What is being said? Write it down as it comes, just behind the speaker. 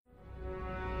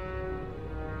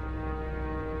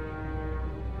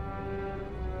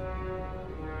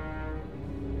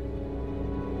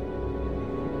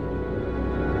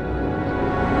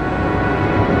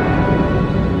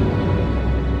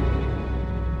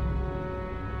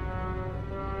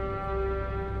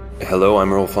Hello,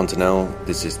 I'm Earl Fontenelle.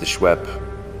 This is The Schwepp,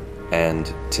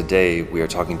 and today we are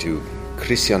talking to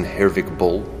Christian Herwig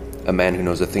Bull, a man who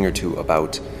knows a thing or two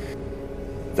about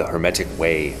the Hermetic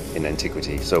way in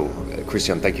antiquity. So,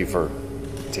 Christian, thank you for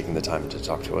taking the time to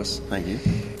talk to us. Thank you.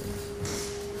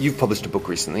 You've published a book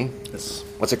recently. Yes.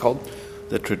 What's it called?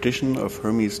 The Tradition of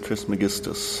Hermes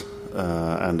Trismegistus,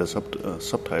 and the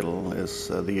subtitle is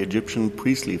The Egyptian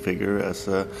Priestly Figure as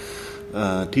a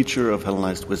Teacher of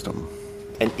Hellenized Wisdom.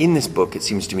 And in this book, it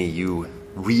seems to me, you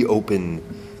reopen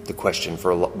the question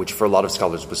which for a lot of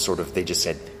scholars was sort of, they just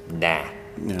said,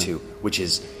 to, which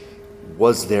is,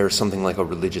 was there something like a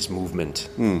religious movement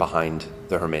behind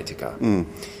the Hermetica?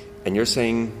 And you're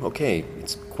saying, okay,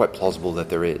 it's quite plausible that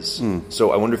there is. So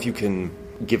I wonder if you can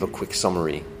give a quick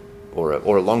summary or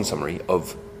a long summary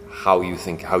of how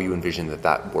you envision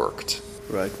that worked.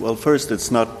 Right. Well, first, it's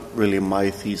not really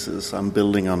my thesis. I'm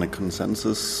building on a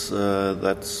consensus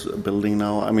that's building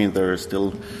now. I mean, there are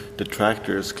still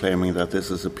detractors claiming that this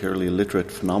is a purely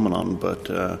literate phenomenon, but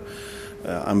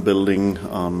I'm building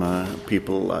on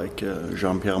people like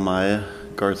Jean-Pierre Maé,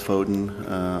 Garth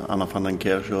Foden, Anna van den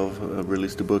Kerkhof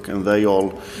released a book, and they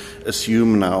all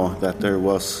assume now that there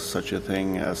was such a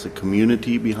thing as a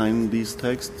community behind these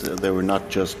texts. They were not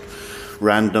just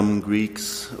random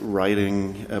Greeks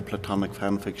writing Platonic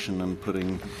fan fiction and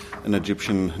putting an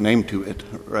Egyptian name to it,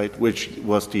 right? Which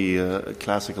was the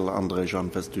classical André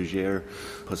Jean Festugière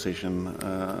position.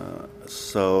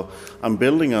 So I'm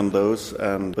building on those,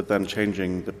 but then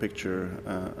changing the picture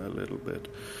a little bit.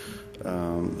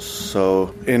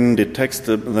 So in the texts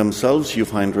themselves, you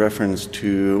find reference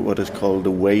to what is called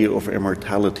the Way of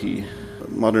Immortality.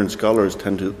 Modern scholars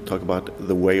tend to talk about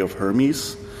the Way of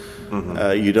Hermes.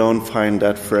 You don't find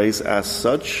that phrase as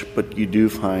such, but you do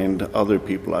find other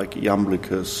people like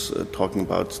Iamblichus talking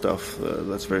about stuff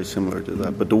that's very similar to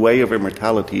that. But the Way of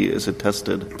Immortality is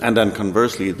attested. And then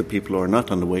conversely, the people who are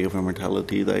not on the Way of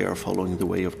Immortality, they are following the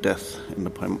Way of Death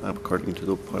according to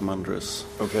the Poimandres.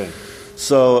 Okay.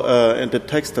 So and the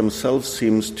text themselves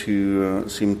seem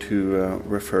to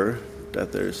refer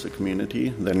that there's a community.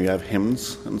 Then you have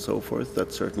hymns and so forth.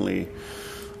 That certainly,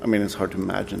 I mean, it's hard to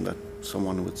imagine that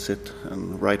someone would sit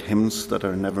and write hymns that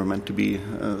are never meant to be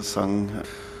sung.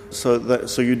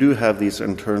 So you do have these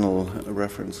internal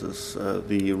references.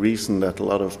 The reason that a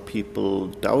lot of people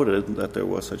doubted that there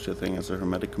was such a thing as a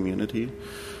Hermetic community,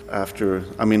 Richard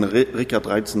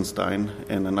Reitzenstein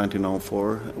in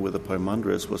 1904 with the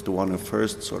Poimandres was the one who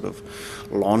first sort of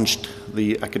launched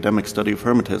the academic study of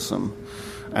Hermetism.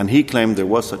 And he claimed there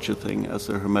was such a thing as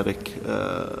a Hermetic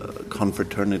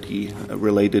confraternity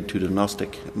related to the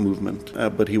Gnostic movement.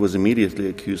 But he was immediately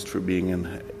accused for being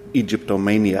an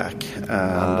Egyptomaniac.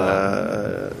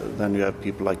 And then you have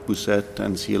people like Bousset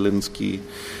and Zielinski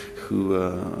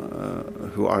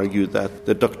who argued that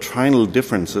the doctrinal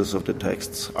differences of the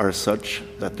texts are such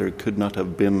that there could not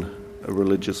have been a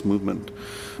religious movement.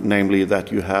 Namely,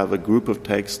 that you have a group of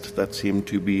texts that seem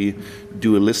to be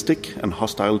dualistic and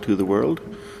hostile to the world,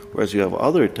 whereas you have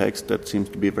other texts that seem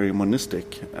to be very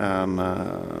monistic and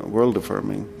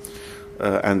world-affirming.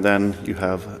 And then you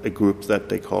have a group that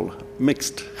they call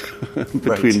mixed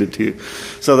between the two.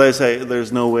 So they say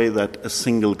there's no way that a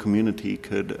single community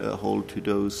could hold to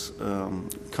those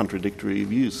contradictory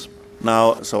views.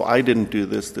 Now, so I didn't do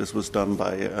this. This was done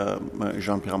by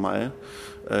Jean-Pierre Maé.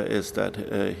 Is that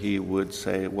he would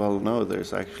say, well, no,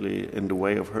 there's actually, in the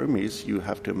Way of Hermes, you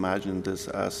have to imagine this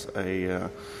as a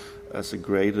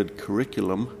graded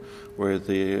curriculum where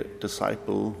the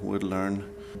disciple would learn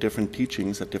different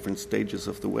teachings at different stages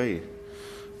of the way.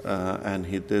 And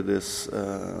he did this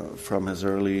from his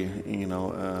early,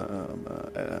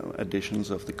 editions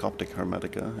of the Coptic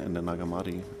Hermetica in the Nag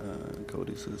Hammadi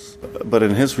codices. But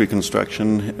in his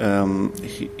reconstruction,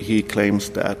 he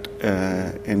claims that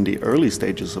in the early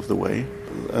stages of the way,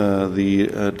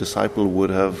 the disciple would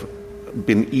have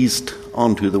been eased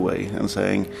onto the way and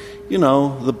saying,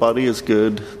 the body is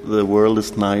good, the world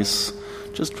is nice,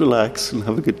 just relax and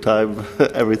have a good time,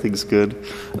 everything's good.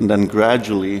 And then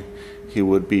gradually he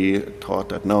would be taught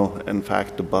that no, in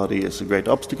fact, the body is a great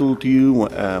obstacle to you.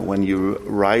 When you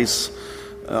rise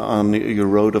on your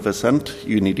road of ascent,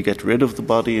 you need to get rid of the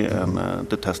body and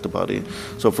detest the body.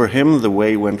 So for him, the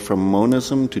way went from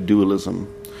monism to dualism.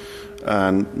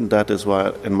 And that is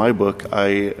why, in my book,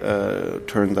 I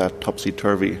turned that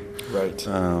topsy-turvy. Right.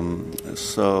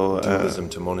 Dualism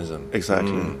to monism.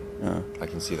 Exactly. Yeah. I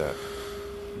can see that.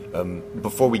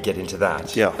 Before we get into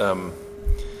that,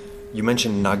 you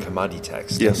mentioned Nag Hammadi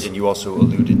text, yes. And you also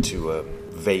alluded to a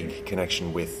vague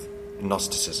connection with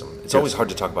Gnosticism. It's always hard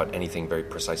to talk about anything very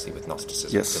precisely with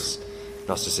Gnosticism, because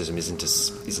Gnosticism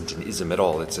isn't an ism at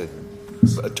all. It's a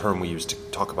a term we use to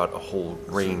talk about a whole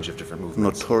range of different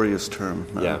movements. Notorious term.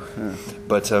 No. Yeah.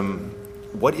 But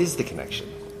what is the connection,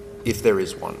 if there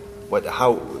is one?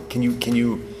 How can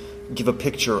you give a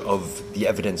picture of the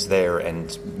evidence there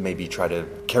and maybe try to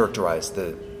characterize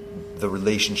the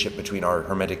relationship between our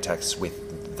Hermetic texts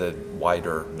with the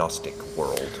wider Gnostic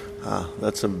world?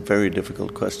 That's a very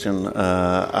difficult question,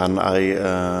 and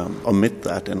I omit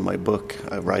that in my book.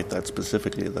 I write that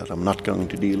specifically, that I'm not going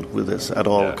to deal with this at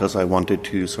all, because I wanted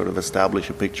to sort of establish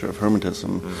a picture of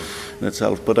Hermetism in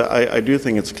itself. But I do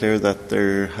think it's clear that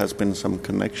there has been some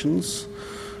connections,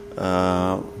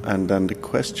 and then the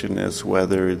question is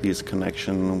whether these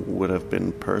connections would have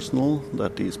been personal,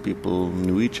 that these people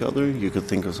knew each other. You could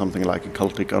think of something like a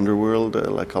cultic underworld,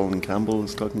 like Colin Campbell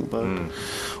is talking about,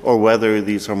 or whether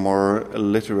these are more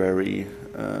literary,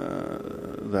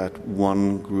 that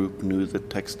one group knew the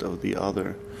text of the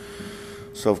other.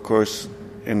 So, of course,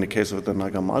 in the case of the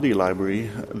Nag Hammadi library,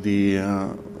 the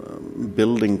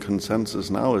building consensus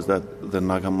now is that the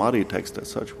Nag Hammadi text as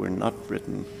such were not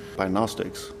written by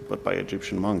Gnostics, but by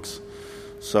Egyptian monks.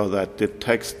 So that the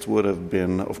text would have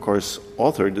been, of course,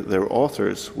 authored, their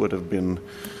authors would have been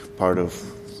part of,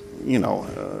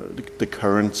 the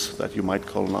currents that you might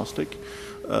call Gnostic,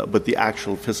 but the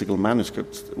actual physical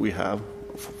manuscripts that we have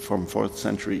from 4th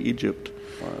century Egypt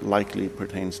likely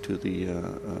pertains to the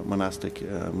monastic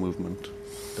movement.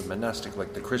 The monastic,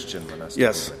 like the Christian monastic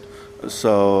movement.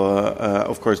 So,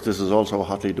 of course, this is also a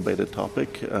hotly debated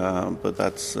topic, but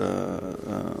that's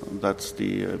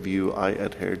the view I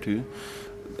adhere to.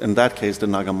 In that case, the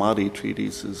Nag Hammadi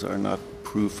treatises are not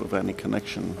proof of any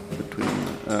connection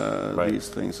between these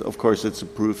things. Of course, it's a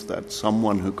proof that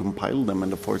someone who compiled them in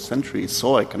the 4th century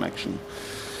saw a connection.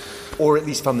 Or at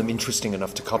least found them interesting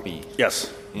enough to copy.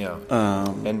 Yes. Yeah.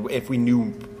 And if we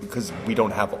knew, because we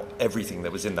don't have everything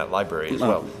that was in that library as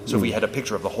well. So if we had a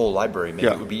picture of the whole library, maybe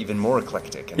it would be even more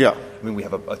eclectic. And, I mean, we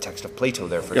have a text of Plato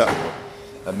there, for example.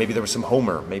 Maybe there was some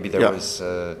Homer. Maybe there was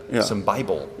some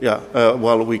Bible.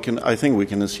 Well, I think we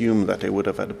can assume that they would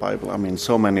have had a Bible. I mean,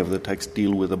 so many of the texts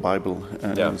deal with the Bible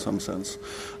in some sense.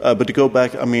 But to go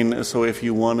back, I mean, so if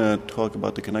you want to talk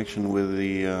about the connection with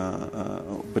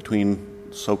between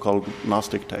so-called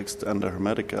Gnostic text and the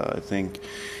Hermetica, I think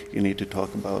you need to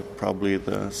talk about probably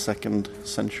the 2nd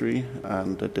century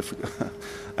and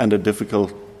the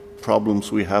difficult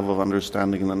problems we have of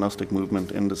understanding the Gnostic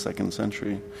movement in the 2nd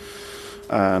century.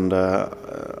 And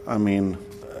I mean,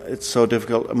 it's so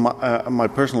difficult. My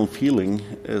personal feeling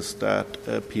is that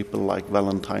people like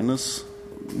Valentinus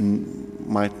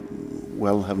might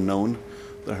well have known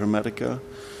the Hermetica.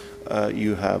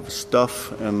 You have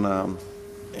stuff and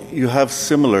you have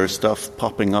similar stuff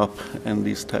popping up in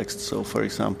these texts. So, for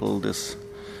example, this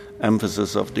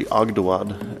emphasis of the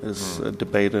Ogdoad is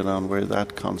debated on where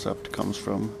that concept comes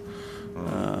from.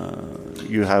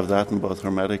 You have that in both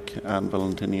Hermetic and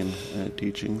Valentinian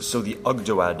teachings. So the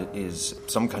Ogdoad is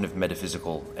some kind of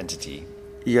metaphysical entity.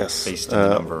 Yes, based in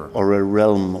the number, or a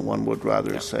realm, one would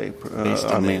rather say. Based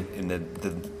in the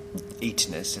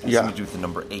eightness, it has something to do with the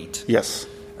number 8. Yes.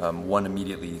 One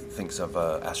immediately thinks of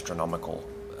astronomical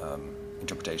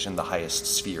interpretation, the highest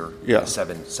sphere,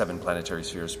 seven planetary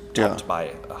spheres topped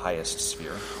by a highest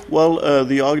sphere. Well,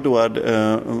 the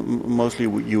Ogdoad mostly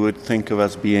you would think of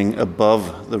as being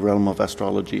above the realm of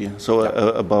astrology, so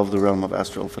above the realm of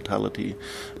astral fatality.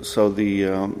 So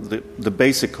the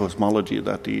basic cosmology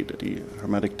that the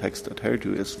Hermetic text adhere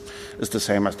to is the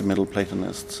same as the Middle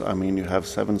Platonists. I mean, you have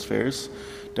 7 spheres,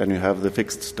 then you have the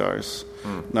fixed stars.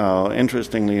 Now,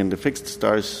 interestingly, in the fixed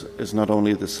stars is not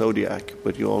only the zodiac,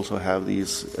 but you also have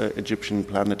these Egyptian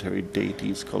planetary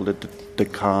deities called the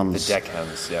decans. The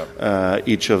decans, yeah.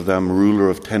 Each of them ruler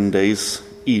of 10 days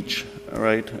each,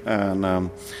 right? And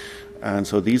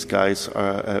so these guys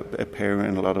appear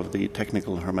in a lot of the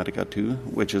technical Hermetica too,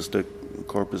 which is the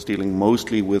corpus dealing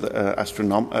mostly with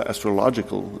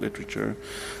astrological literature,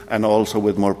 and also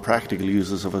with more practical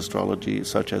uses of astrology,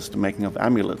 such as the making of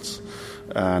amulets.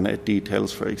 And it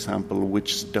details, for example,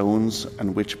 which stones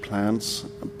and which plants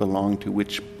belong to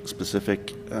which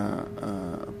specific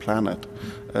planet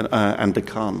and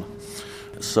decan,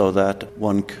 so that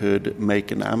one could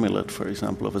make an amulet, for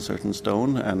example, of a certain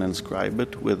stone and inscribe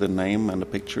it with a name and a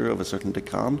picture of a certain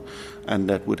decan, and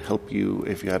that would help you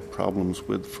if you had problems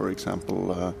with, for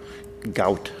example,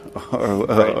 gout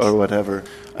or whatever.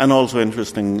 And also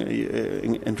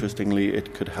interestingly,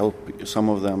 it could help. Some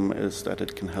of them is that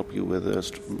it can help you with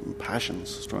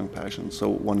strong passions. So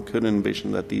one could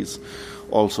envision that these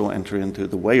also enter into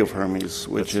the way of Hermes,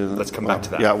 which let's come back to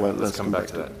that. Yeah, well, let's come back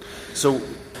to that. So,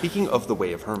 speaking of the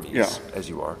way of Hermes, as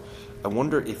you are, I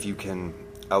wonder if you can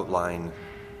outline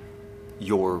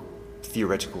your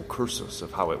theoretical cursus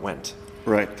of how it went.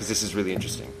 Right. Because this is really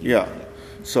interesting. Yeah.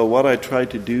 So what I try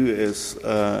to do is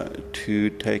to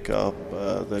take up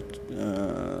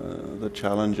the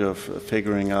challenge of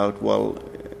figuring out,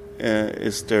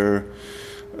 is there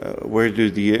where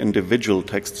do the individual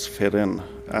texts fit in?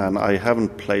 And I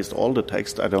haven't placed all the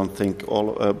text. I don't think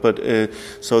all,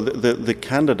 so the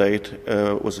candidate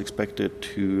was expected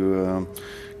to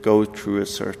go through a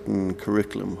certain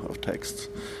curriculum of texts,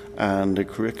 and the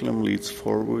curriculum leads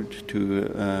forward to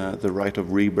the rite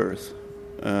of rebirth.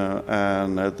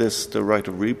 The rite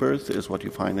of rebirth is what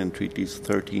you find in Treatise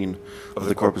 13 of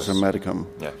the Corpus Hermeticum.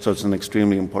 Yeah. So it's an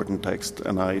extremely important text,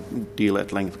 and I deal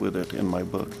at length with it in my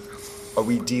book. Are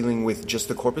we dealing with just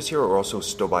the corpus here, or also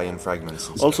Stobaean fragments?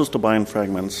 Also Stobaean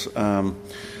fragments.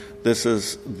 This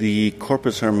is the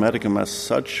Corpus Hermeticum as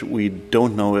such. We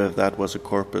don't know if that was a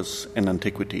corpus in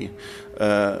antiquity.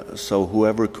 So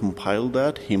whoever compiled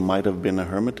that, he might have been a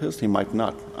Hermetist, he might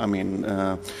not. I mean,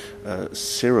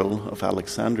 Cyril of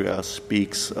Alexandria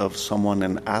speaks of someone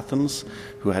in Athens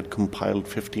who had compiled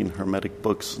 15 Hermetic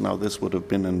books. Now this would have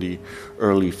been in the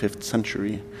early 5th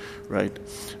century, right?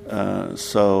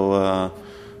 So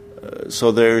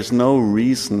there is no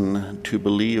reason to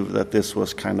believe that this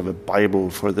was kind of a Bible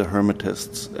for the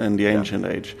Hermetists in the ancient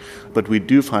age. But we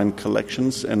do find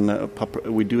collections, and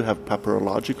we do have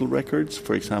papyrological records,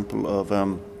 for example, of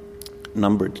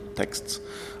numbered texts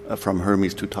from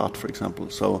Hermes to Thoth, for example.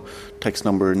 So text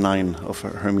number 9 of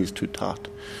Hermes to Thoth.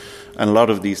 And a lot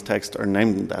of these texts are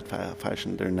named in that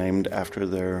fashion. They're named after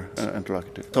their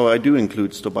interlocutor. So I do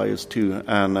include Stobaeus too,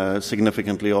 and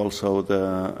significantly also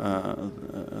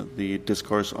the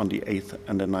discourse on the 8th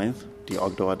and the 9th, the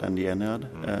Ogdoad and the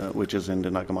Ennead, which is in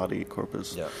the Nag Hammadi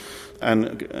corpus. Yeah.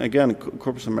 And again,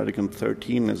 Corpus Hermeticum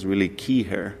 13 is really key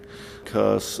here,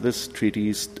 because this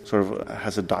treatise sort of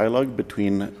has a dialogue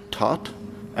between Thoth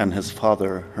and his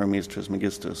father, Hermes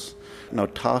Trismegistus. Now,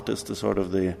 Thoth is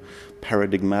the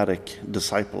paradigmatic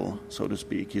disciple, so to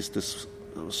speak. He's this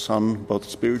son, both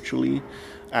spiritually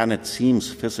and it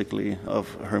seems physically,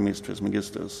 of Hermes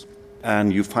Trismegistus.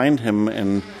 And you find him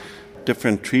in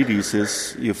different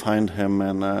treatises. You find him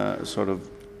in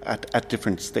at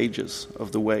different stages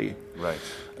of the way. Right.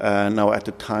 Now, at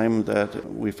the time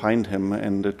that we find him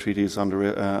in the treatise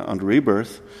on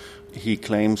rebirth, he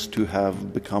claims to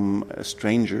have become a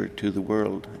stranger to the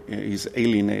world. He's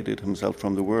alienated himself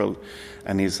from the world.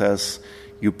 And he says,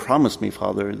 "You promised me,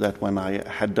 Father, that when I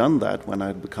had done that, when I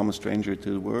had become a stranger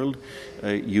to the world,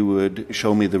 you would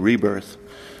show me the rebirth.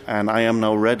 And I am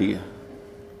now ready."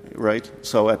 Right?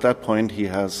 So at that point, he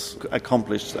has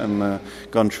accomplished and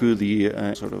gone through the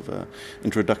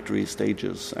introductory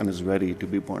stages and is ready to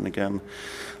be born again.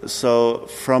 So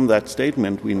from that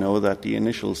statement, we know that the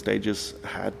initial stages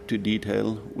had to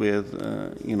detail with,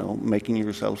 making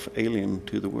yourself alien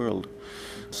to the world.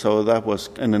 So that was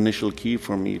an initial key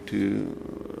for me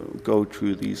to go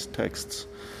through these texts.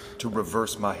 To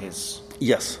reverse Mahe's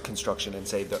construction and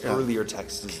say the earlier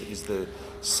text is the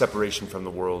separation from the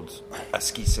world,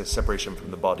 ascesis, separation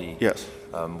from the body,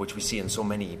 which we see in so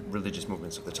many religious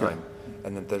movements of the time. Yeah.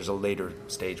 And then there's a later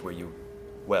stage where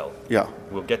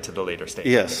we'll get to the later stage.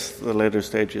 Yes, the later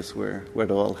stage is where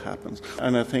it all happens.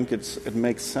 And I think it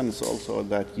makes sense also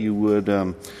that you would,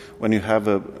 when you have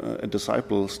a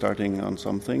disciple starting on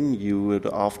something, you would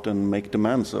often make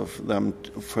demands of them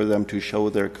for them to show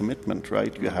their commitment,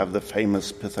 right? You have the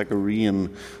famous Pythagorean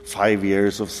 5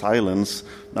 years of silence.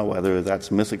 Now, whether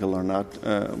that's mythical or not,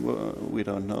 we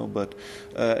don't know. But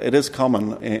it is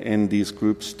common in these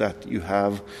groups that you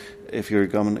have, if you're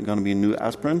going to be a new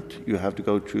aspirant, you have to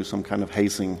go through some kind of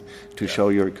hazing to show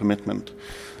your commitment.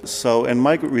 So in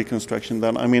my reconstruction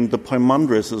then, the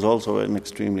Poimandres is also an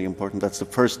extremely important, that's the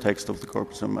first text of the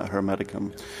Corpus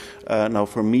Hermeticum. Now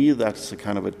for me, that's a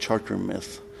kind of a charter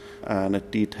myth, and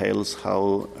it details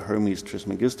how Hermes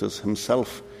Trismegistus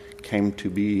himself came to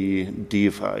be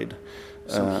deified.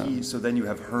 So then you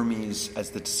have Hermes as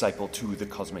the disciple to the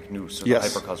cosmic nous, or the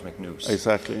hypercosmic nous.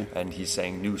 Exactly. And he's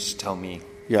saying, nous, tell me,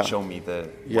 show me the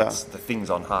things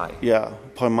on high. Yeah,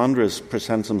 Poimandres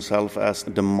presents himself as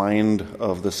the mind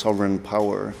of the sovereign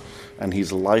power, and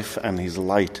he's life and he's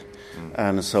light.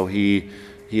 And so he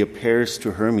appears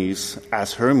to Hermes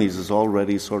as Hermes is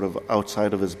already sort of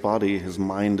outside of his body. His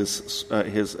mind is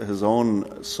his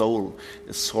own soul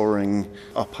is soaring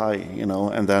up high,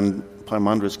 and then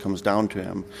Poimandres comes down to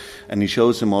him, and he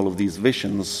shows him all of these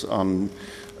visions on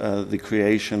the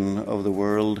creation of the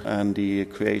world and the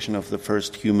creation of the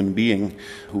first human being,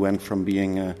 who went from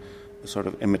being a sort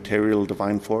of immaterial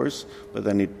divine force, but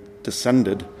then he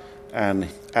descended And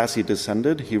as he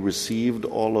descended, he received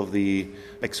all of the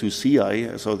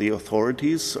exousiae, so the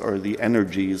authorities or the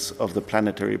energies of the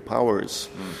planetary powers.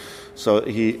 So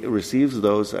he receives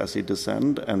those as he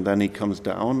descends, and then he comes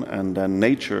down, and then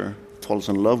nature falls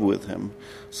in love with him.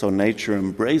 So nature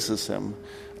embraces him.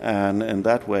 And in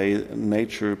that way,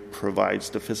 nature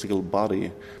provides the physical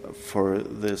body for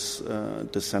this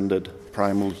descended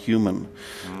primal human.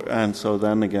 And so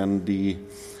then again, the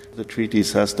treaty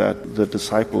says that the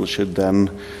disciple should then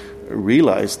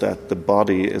realize that the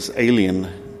body is alien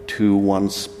to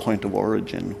one's point of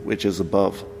origin, which is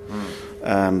above.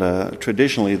 And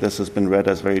traditionally, this has been read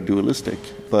as very dualistic.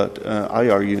 But I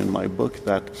argue in my book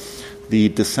that the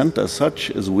descent as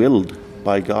such is willed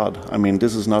by God. I mean,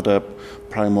 this is not a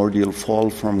primordial fall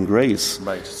from grace.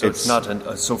 Right, so it's not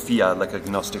a Sophia, like a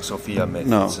Gnostic Sophia myth.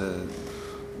 No. It's a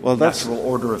well, natural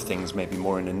order of things, maybe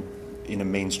more in a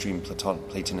mainstream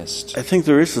Platonist. I think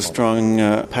there is a strong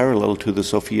parallel to the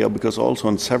Sophia, because also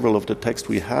in several of the texts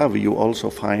we have, you also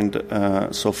find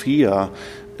Sophia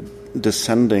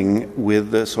descending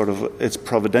with the sort of, it's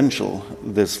providential,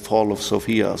 this fall of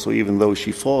Sophia. So even though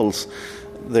she falls,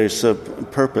 there's a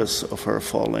purpose of her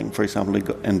falling. For example,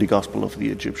 in the Gospel of the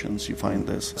Egyptians, you find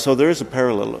this. So there is a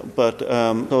parallel. But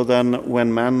so then,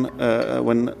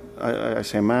 when I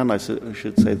say man, I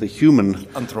should say the human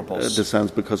descends,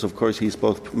 because of course he's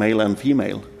both male and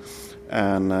female.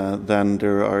 And then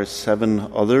there are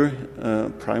 7 other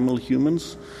primal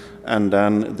humans. And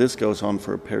then this goes on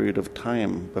for a period of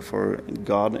time before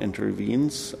God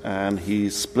intervenes and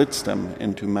he splits them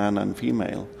into man and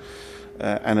female.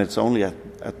 And it's only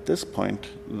at this point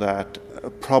that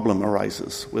a problem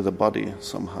arises with the body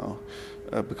somehow,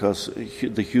 because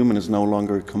the human is no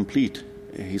longer complete.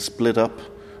 He's split up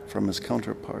from his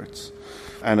counterparts.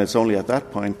 And it's only at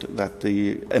that point that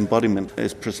the embodiment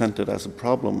is presented as a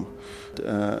problem.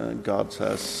 God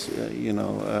says,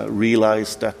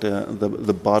 realize that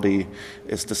the body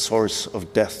is the source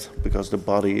of death, because the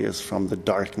body is from the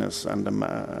darkness and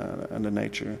the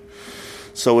nature.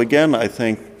 So again, I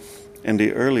think in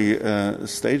the early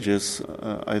stages,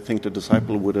 I think the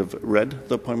disciple would have read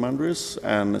the Poimandres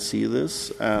and see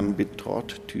this and be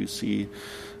taught to see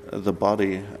the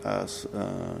body as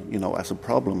as a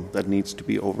problem that needs to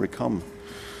be overcome.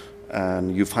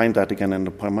 And you find that again in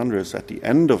the Poimandres. At the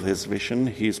end of his vision,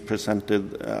 he's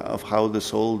presented of how the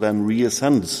soul then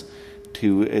reascends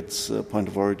to its point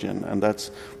of origin. And that's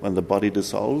when the body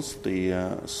dissolves,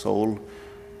 the soul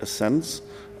ascends,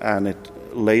 and it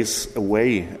lays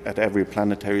away at every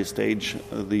planetary stage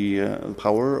the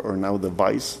power, or now the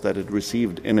vice, that it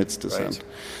received in its descent. Right.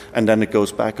 And then it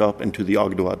goes back up into the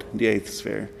Ogdoad, the 8th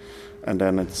sphere. And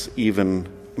then it's even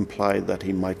implied that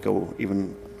he might go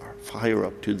even higher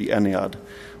up to the Ennead,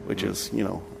 which is,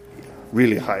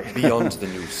 really high. Beyond the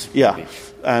noose. Yeah.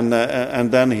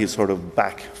 And then he's sort of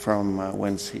back from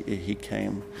whence he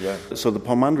came. Yeah. So the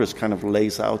Poimandres kind of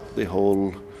lays out the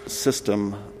whole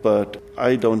system, but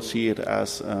I don't see it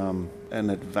as an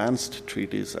advanced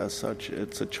treatise as such.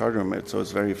 It's a charter myth, so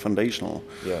it's very foundational.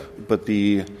 Yeah. But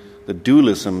the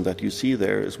dualism that you see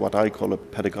there is what I call a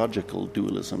pedagogical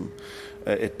dualism.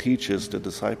 It teaches the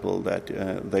disciple that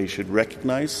they should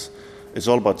recognize, it's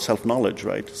all about self-knowledge,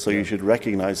 right? So you should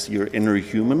recognize your inner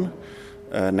human,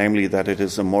 namely that it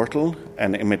is immortal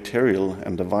and immaterial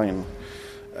and divine.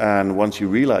 And once you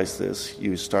realize this,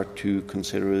 you start to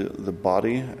consider the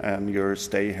body and your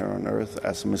stay here on earth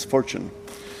as a misfortune.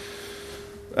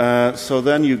 So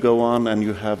then you go on and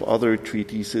you have other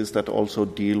treatises that also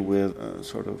deal with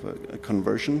sort of a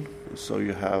conversion. So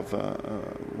you have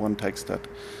one text that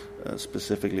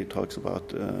specifically talks about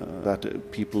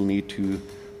that people need to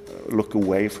look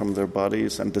away from their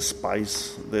bodies and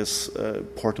despise this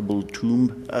portable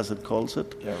tomb, as it calls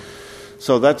it. Yeah.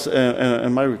 So that's,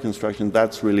 in my reconstruction,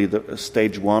 that's really the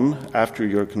stage 1. After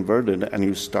you're converted and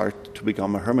you start to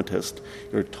become a hermetist,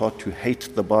 you're taught to hate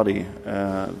the body.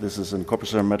 This is in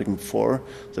Corpus Hermeticum 4,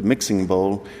 the mixing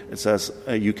bowl. It says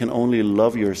you can only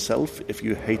love yourself if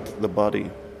you hate the body.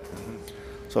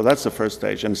 So that's the first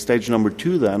stage. And stage number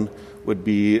 2 then would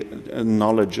be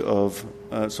knowledge of,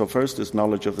 so first is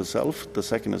knowledge of the self, the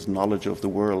second is knowledge of the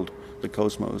world, the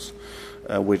cosmos.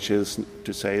 Which is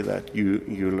to say that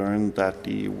you learn that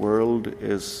the world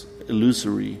is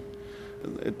illusory.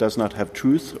 It does not have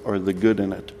truth or the good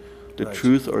in it. The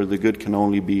truth or the good can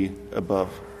only be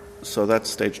above. So that's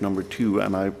stage number 2,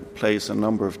 and I place a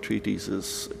number of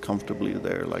treatises comfortably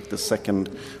there, like the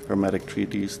second Hermetic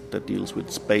treatise that deals with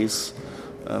space,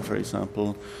 for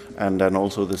example, and then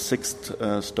also the 6th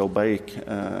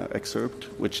Stobaic excerpt,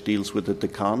 which deals with the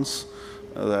decans,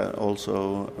 that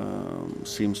also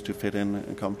seems to fit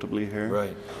in comfortably here.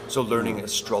 Right. So learning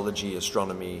astrology,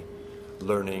 astronomy,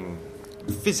 learning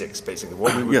physics, basically.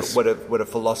 What we would, Yes. what a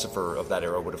philosopher of that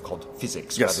era would have called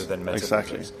physics Yes, rather than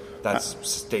exactly. metaphysics. That's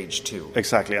stage 2.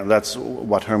 Exactly, and that's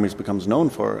what Hermes becomes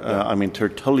known for. I mean,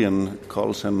 Tertullian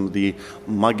calls him the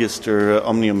Magister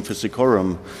Omnium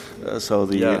Physicorum, so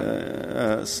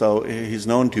he's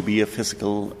known to be a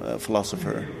physical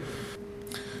philosopher.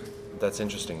 That's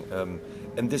interesting.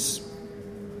 And this,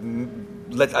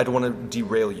 I don't want to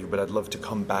derail you, but I'd love to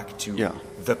come back to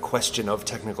the question of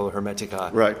technical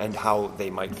Hermetica and how they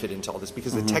might fit into all this.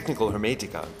 Because the technical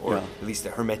Hermetica, or at least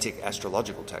the Hermetic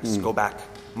astrological texts, go back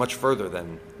much further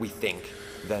than we think,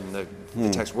 than the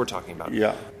text we're talking about.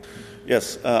 Yeah.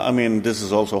 Yes, I mean, this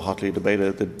is also hotly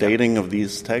debated. The dating of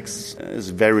these texts is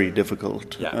very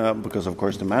difficult because, of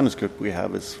course, the manuscript we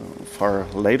have is far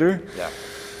later. Yeah.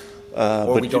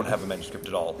 Or we don't have a manuscript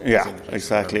at all. Yeah,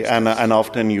 exactly, and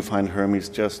often you find Hermes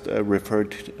just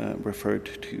referred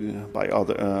to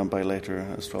by later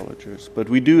astrologers. But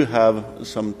we do have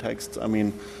some texts. I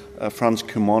mean, Franz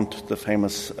Cumont, the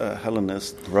famous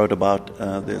Hellenist, wrote about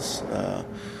this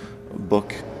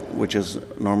book, which is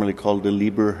normally called the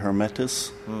Liber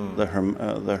Hermetis,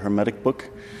 the Hermetic book,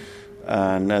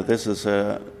 and this is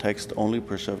a text only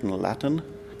preserved in Latin.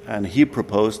 And he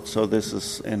proposed, so this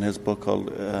is in his book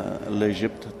called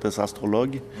L'Egypte des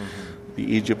Astrologues, the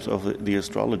Egypt of the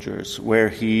astrologers, where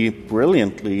he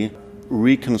brilliantly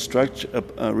reconstructs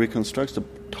the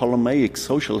Ptolemaic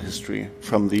social history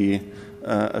from the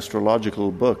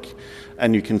astrological book.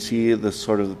 And you can see the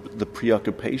sort of the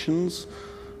preoccupations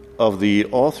of the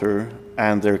author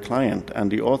and their client.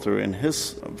 And the author, in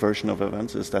his version of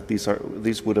events, is that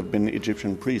these would have been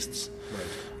Egyptian priests. Right.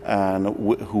 And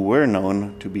who were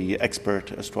known to be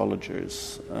expert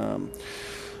astrologers.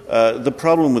 The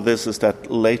problem with this is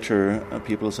that later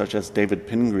people such as David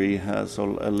Pingree,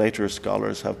 later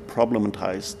scholars, have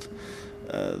problematized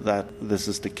that this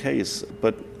is the case.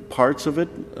 But parts of it,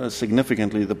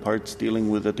 significantly the parts dealing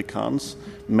with the decans,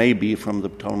 may be from the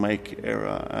Ptolemaic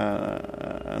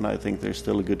era, and I think there's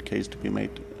still a good case to be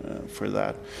made for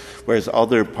that. Whereas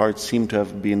other parts seem to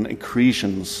have been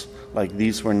accretions, like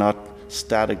these were not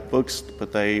static books,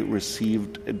 but they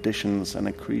received additions and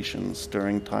accretions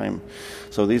during time.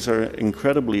 So these are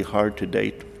incredibly hard to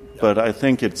date. But I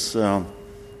think it still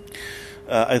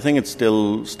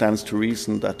stands to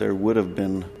reason that there would have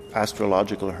been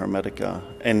astrological Hermetica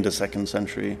in the 2nd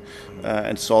century.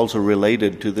 It's also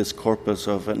related to this corpus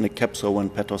of Nicepso and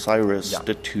Petosiris,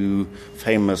 the two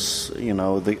famous,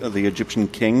 the Egyptian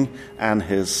king and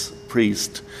his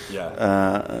priest.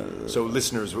 So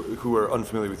listeners who are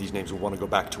unfamiliar with these names will want to go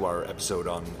back to our episode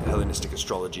on Hellenistic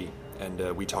astrology, and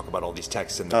we talk about all these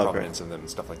texts and the provenance of them and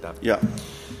stuff like that. Yeah.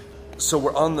 So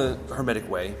we're on the Hermetic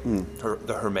way,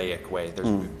 the Hermaic way.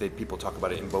 People talk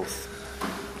about it in both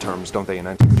terms, don't they, in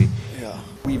antiquity? Yeah.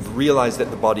 We've realized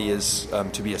that the body is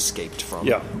to be escaped from.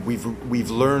 Yeah. We've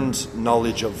learned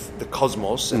knowledge of the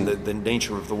cosmos and the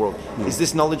nature of the world. Is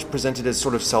this knowledge presented as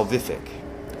sort of salvific?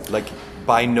 Like,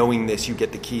 by knowing this, you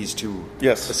get the keys to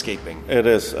escaping? It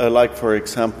is. Like, for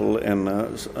example, in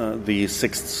the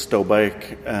 6th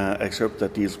Stobaic excerpt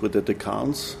that deals with the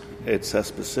decans, it says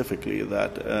specifically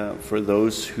that for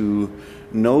those who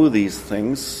know these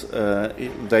things,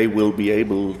 they will be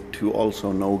able to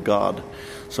also know God.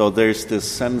 So there's this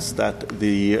sense that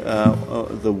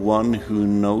the one who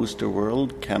knows the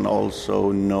world can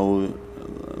also know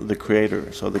the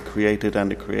Creator. So the created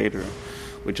and the Creator,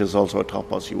 which is also a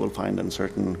topos you will find in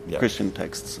certain Christian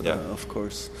texts, of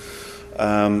course.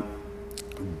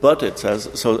 But it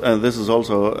says, and this is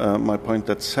also my point,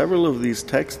 that several of these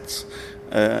texts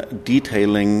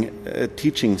detailing a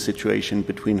teaching situation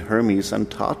between Hermes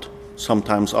and Thoth,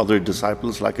 sometimes other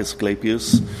disciples like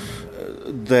Asclepius,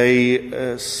 they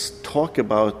talk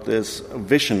about this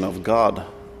vision of God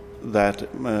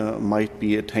that might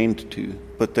be attained to,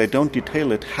 but they don't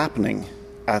detail it happening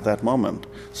at that moment.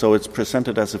 So it's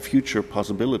presented as a future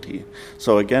possibility.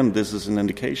 So again, this is an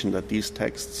indication that these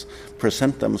texts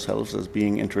present themselves as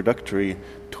being introductory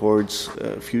towards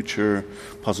future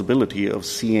possibility of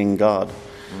seeing God.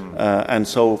 And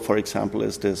so, for example,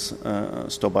 is this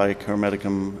Stobaic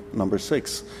Hermeticum number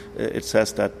 6. It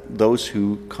says that those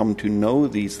who come to know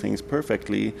these things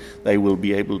perfectly, they will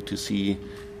be able to see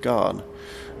God.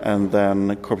 And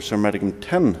then Corpus Hermeticum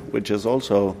 10, which is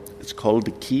also, it's called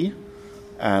the key.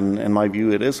 And in my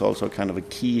view, it is also kind of a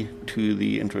key to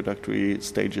the introductory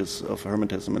stages of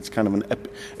Hermetism. It's kind of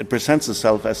it presents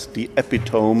itself as the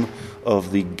epitome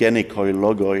of the genikoi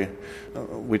logoi,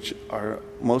 which are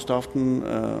most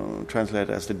often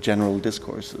translated as the general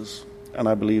discourses. And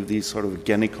I believe these sort of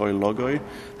genikoi logoi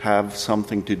have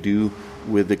something to do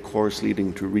with the course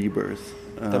leading to rebirth.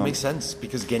 That makes sense,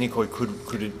 because genikoi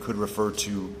could refer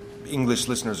to, English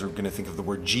listeners are going to think of the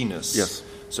word genus. Yes.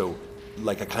 So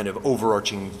like a kind of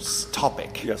overarching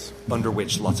topic. Yes. Under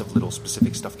which lots of little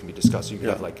specific stuff can be discussed. So you could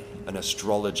have like an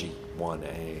astrology one,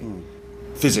 a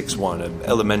physics one, an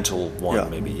elemental one,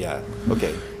 maybe. Yeah.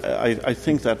 Okay. I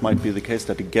think that might be the case,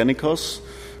 that the genikos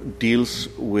deals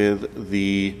with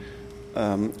the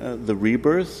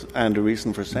rebirth, and the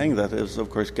reason for saying that is, of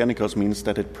course, genikos means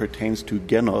that it pertains to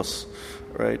genos,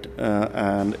 right?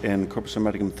 And in Corpus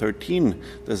Hermeticum 13,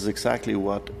 this is exactly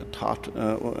what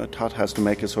Thoth has to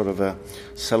make a sort of a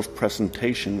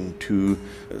self-presentation to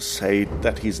say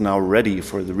that he's now ready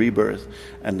for the rebirth.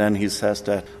 And then he says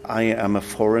that I am a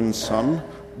foreign son,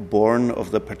 born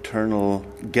of the paternal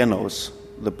genos,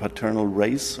 the paternal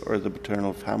race or the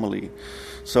paternal family.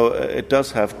 So it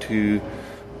does have to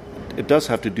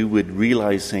do with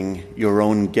realizing your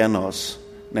own genos,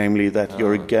 namely that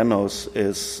your genos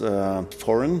is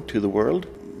foreign to the world,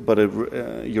 but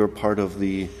you're part of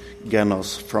the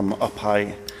genos from up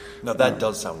high. Now that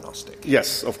does sound Gnostic.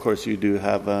 Yes, of course you do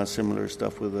have similar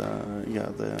stuff with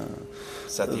the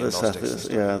Seth,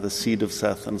 the seed of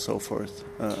Seth and so forth.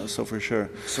 So for sure.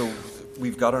 So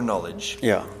we've got our knowledge.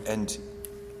 Yeah. And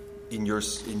in your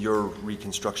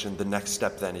reconstruction, the next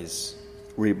step then is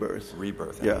rebirth.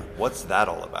 Yeah. What's that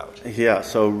all about? Yeah,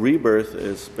 so rebirth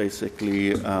is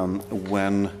basically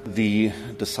when the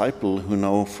disciple who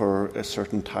know for a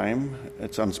certain time,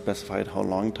 it's unspecified how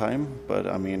long time, but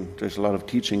I mean, there's a lot of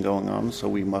teaching going on, so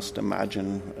we must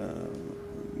imagine,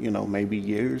 maybe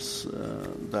years,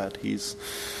 that he's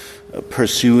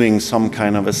pursuing some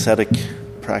kind of ascetic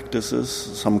practices,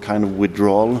 some kind of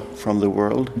withdrawal from the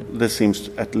world. This seems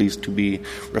at least to be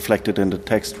reflected in the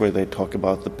text, where they talk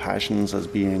about the passions as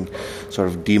being sort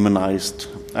of demonized,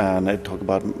 and they talk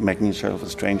about making yourself a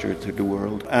stranger to the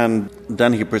world. And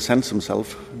then he presents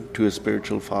himself to his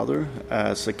spiritual father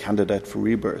as a candidate for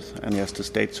rebirth, and he has to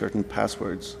state certain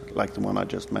passwords, like the one I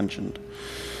just mentioned.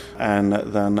 And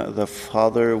then the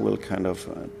father will kind of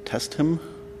test him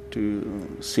to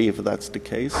see if that's the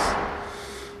case.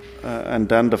 And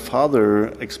then the father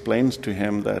explains to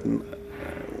him that,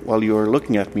 well, you are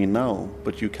looking at me now,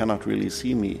 but you cannot really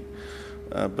see me,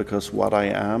 because what I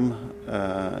am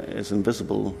is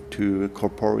invisible to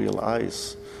corporeal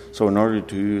eyes. So in order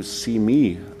to see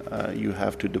me, you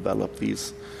have to develop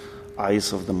these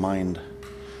eyes of the mind.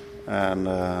 And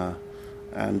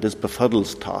this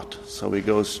befuddles Thoth. So he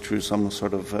goes through some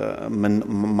sort of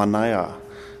mania,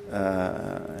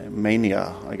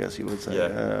 I guess you would say.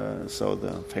 Yeah. So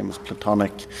the famous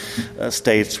Platonic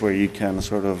states where you can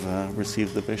sort of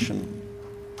receive the vision.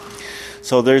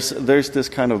 So there's this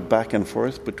kind of back and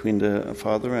forth between the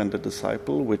father and the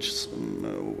disciple,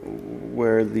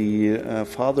 where the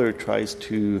father tries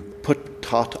to put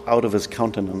Thoth out of his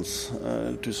countenance,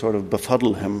 to sort of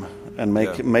befuddle him and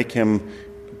make him.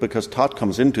 Because Thoth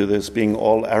comes into this being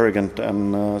all arrogant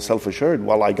and self-assured.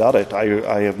 Well, I got it.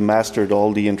 I have mastered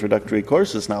all the introductory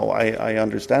courses now. I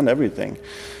understand everything.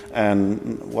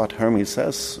 And what Hermes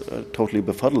says totally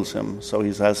befuddles him. So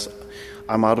he says,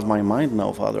 I'm out of my mind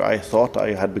now, Father. I thought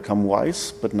I had become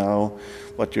wise, but now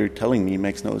what you're telling me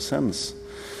makes no sense.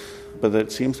 But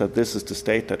it seems that this is the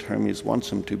state that Hermes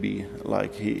wants him to be.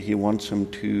 Like he wants him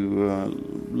to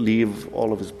leave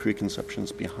all of his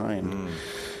preconceptions behind.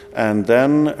 And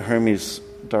then Hermes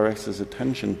directs his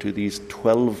attention to these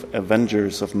 12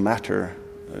 avengers of matter,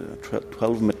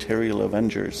 12 material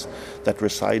avengers that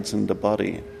resides in the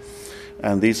body.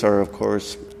 And these are, of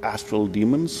course, astral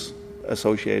demons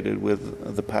associated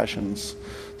with the passions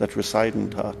that reside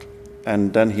in Thoth.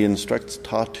 And then he instructs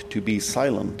Thoth to be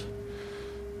silent.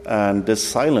 And this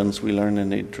silence, we learn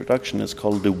in the introduction, is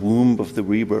called the womb of the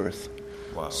rebirth.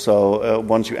 Wow. So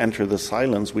once you enter the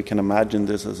silence, we can imagine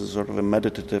this as a sort of a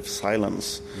meditative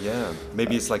silence. Yeah,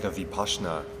 maybe it's like a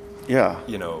Vipassana. Yeah.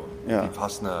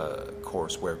 Vipassana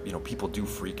course where people do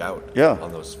freak out.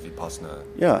 On those Vipassana.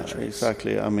 Yeah, retreats.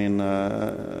 exactly. I mean,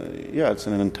 it's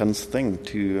an intense thing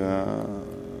to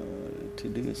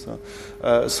do.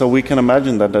 So we can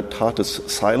imagine that Thoth is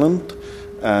silent,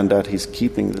 and that he's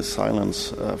keeping the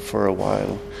silence for a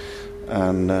while.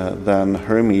 And then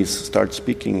Hermes starts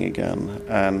speaking again,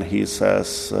 and he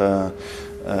says,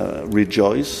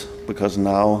 rejoice, because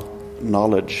now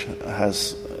knowledge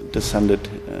has descended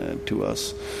to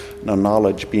us. Now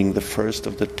knowledge being the first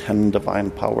of the 10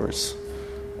 divine powers.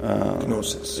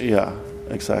 Gnosis. Yeah,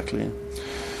 exactly.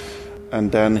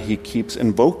 And then he keeps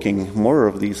invoking more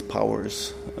of these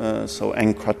powers. So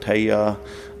enkrateia,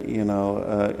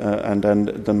 and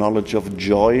then the knowledge of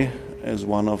joy, is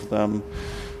one of them.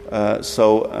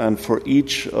 And for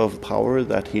each of power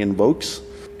that he invokes,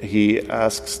 he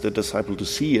asks the disciple to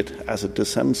see it as it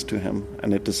descends to him,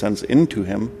 and it descends into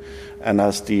him. And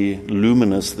as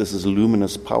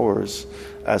luminous powers,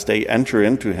 as they enter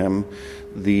into him,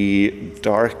 the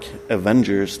dark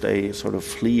avengers, they sort of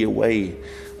flee away,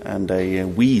 and they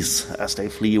wheeze as they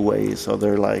flee away. So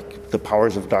they're like the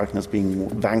powers of darkness being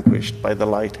vanquished by the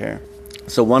light here.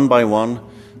 So one by one,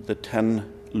 the 10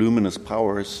 luminous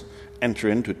powers enter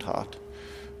into Thoth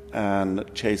and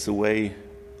chase away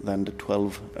then the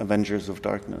 12 avengers of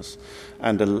darkness.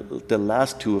 And the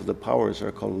last two of the powers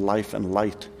are called life and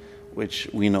light, which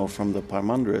we know from the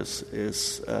Parmandras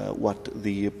is what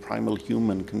the primal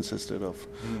human consisted of,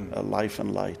 life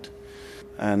and light.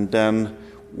 And then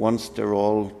once they're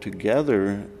all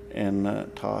together in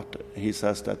Thoth, he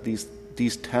says that these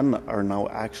 10 are now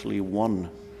actually one.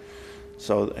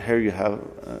 So here you have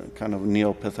kind of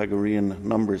Neo-Pythagorean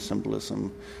number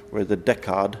symbolism, where the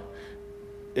decad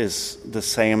is the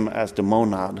same as the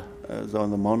monad. So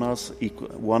the monads,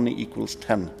 1 equals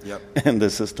 10 in the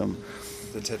system.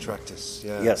 The tetractys,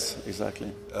 yeah. Yes,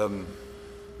 exactly.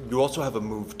 You also have a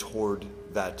move toward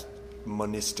that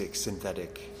monistic,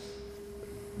 synthetic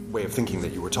way of thinking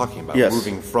that you were talking about,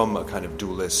 moving from a kind of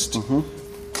dualist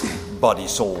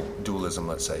body-soul dualism,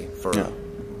 let's say, for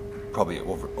probably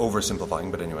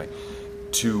oversimplifying, but anyway,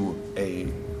 to a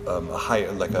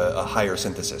higher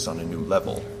synthesis on a new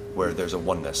level where there's a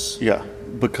oneness. Yeah,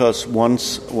 because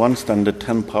once then the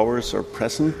 10 powers are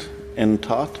present in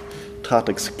Thoth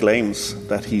exclaims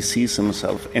that he sees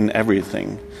himself in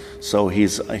everything. So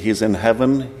he's in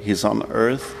heaven, he's on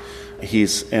earth,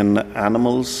 he's in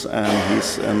animals, and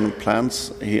he's in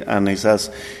plants. He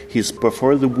says he's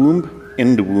before the womb,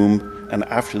 in the womb, and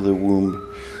after the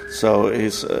womb. So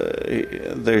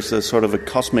there's a sort of a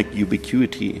cosmic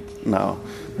ubiquity now,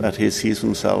 that he sees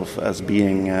himself as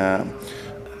being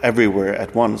everywhere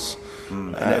at once.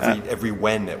 And every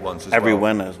when at once as every well.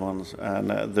 when at once.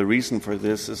 And the reason for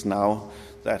this is now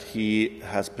that he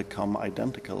has become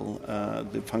identical,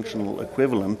 the functional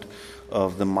equivalent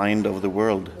of the mind of the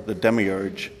world, the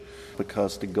demiurge.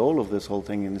 Because the goal of this whole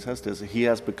thing, and he says this, he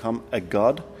has become a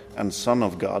god and son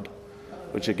of God,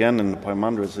 which again in the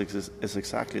Parmandras is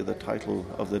exactly the title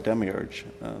of the demiurge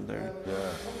there.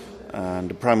 Yeah. And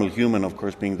the primal human, of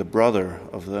course, being the brother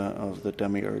of the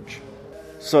demiurge.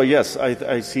 So yes,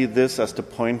 I see this as the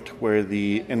point where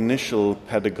the initial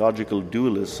pedagogical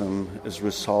dualism is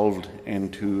resolved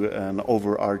into an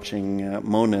overarching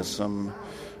monism,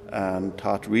 and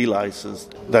Thoth realizes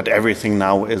that everything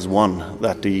now is one,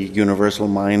 that the universal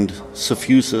mind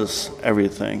suffuses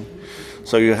everything.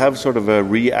 So you have sort of a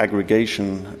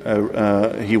reaggregation.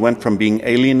 He went from being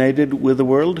alienated with the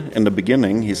world. In the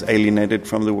beginning, he's alienated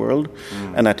from the world.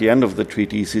 And at the end of the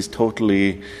treatise, he's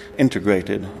totally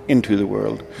integrated into the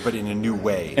world. But in a new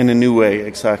way. In a new way,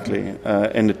 exactly.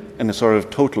 In a sort of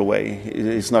total way.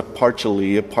 He's not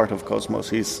partially a part of cosmos.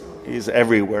 He's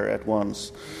everywhere at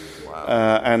once.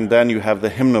 Wow. And then you have the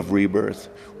hymn of rebirth,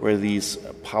 where these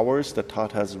powers that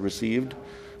Thoth has received,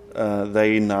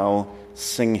 they now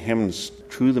sing hymns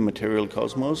through the material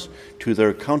cosmos to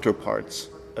their counterparts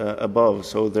above,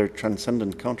 so their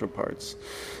transcendent counterparts.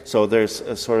 So there's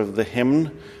a sort of the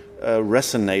hymn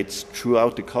resonates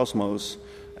throughout the cosmos,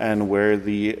 and where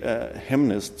the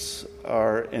hymnists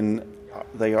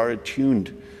they are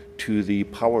attuned to the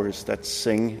powers that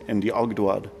sing in the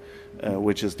Ogdoad,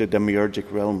 which is the demiurgic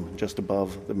realm just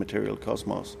above the material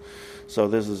cosmos. So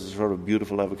this is a sort of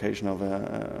beautiful evocation of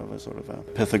a sort of a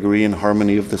Pythagorean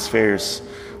harmony of the spheres,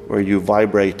 where you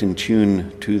vibrate in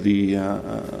tune to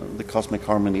the cosmic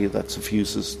harmony that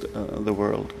suffuses the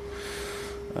world.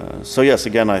 So yes,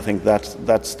 again, I think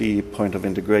that's the point of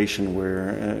integration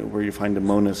where you find the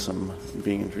monism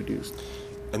being introduced.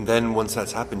 And then once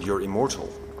that's happened, you're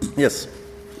immortal. Yes,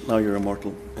 now you're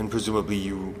immortal. And presumably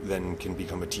you then can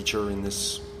become a teacher in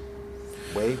this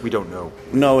way? We don't know.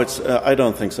 No, I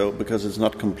don't think so, because it's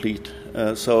not complete.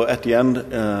 So at the end,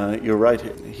 you're right,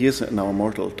 he is now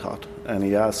immortal, Thoth, and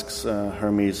he asks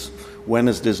Hermes, when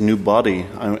is this new body?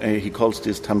 He calls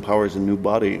these 10 powers a new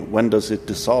body. When does it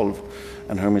dissolve?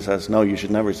 And Hermes says, no, you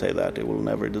should never say that. It will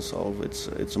never dissolve.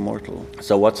 It's immortal.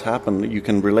 So what's happened, you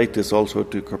can relate this also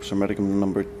to Corpus Hermeticum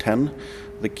number 10,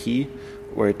 the key,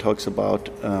 where it talks about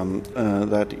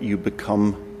that you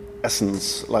become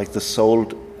essence, like the soul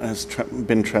has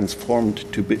been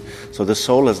transformed to be. So the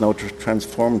soul has now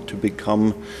transformed to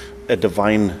become a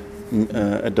divine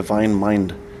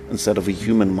mind instead of a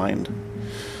human mind.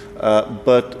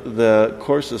 But the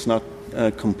Course is not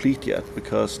complete yet,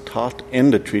 because Thoth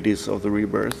in the Treatise of the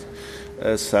Rebirth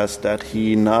says that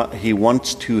he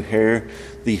wants to hear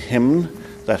the hymn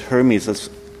that Hermes has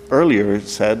earlier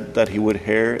said that he would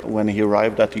hear when he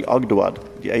arrived at the Ogdoad,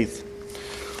 the 8th.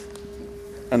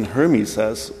 And Hermes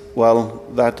says, well,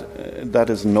 that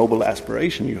is a noble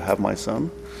aspiration you have, my son.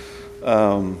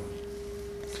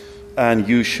 And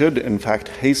you should, in fact,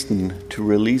 hasten to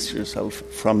release yourself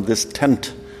from this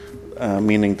tent,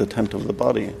 meaning the tent of the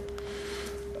body.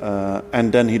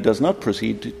 And then he does not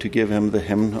proceed to give him the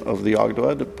hymn of the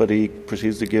Ogdoad, but he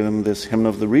proceeds to give him this hymn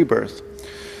of the rebirth.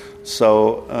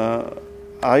 So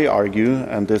I argue,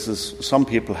 and this is, some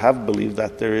people have believed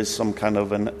that there is some kind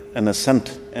of an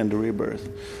ascent in the rebirth.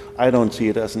 I don't see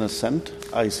it as an ascent.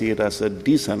 I see it as a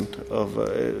descent of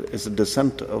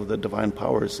the divine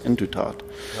powers into Thoth.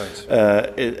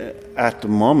 Right. At the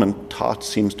moment, Thoth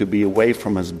seems to be away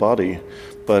from his body,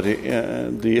 but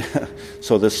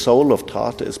so the soul of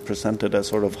Thoth is presented as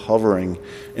sort of hovering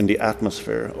in the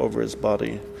atmosphere over his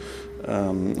body.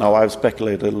 Now, I've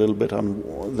speculated a little bit on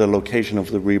the location of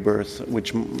the rebirth,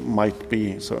 which might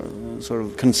be sort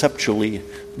of conceptually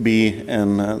be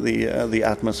in the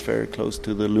atmosphere close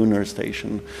to the lunar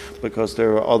station, because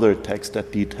there are other texts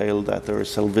that detail that there are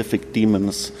salvific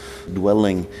demons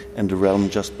dwelling in the realm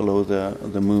just below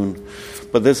the moon.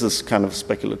 But this is kind of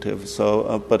speculative.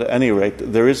 So, but at any rate,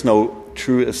 there is no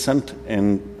true ascent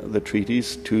in the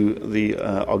treatise to the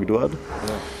Ogdoad.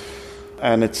 Yeah.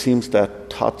 And it seems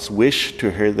that Thoth's wish to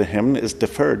hear the hymn is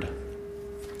deferred.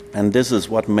 And this is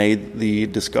what made the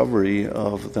discovery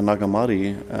of the Nag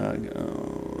Hammadi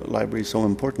library so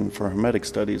important for Hermetic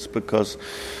studies, because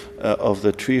of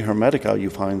the three Hermetica you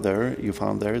found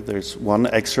there, there's one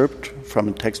excerpt from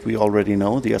a text we already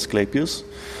know, the Asclepius.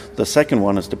 The second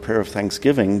one is the Prayer of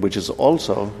Thanksgiving, which is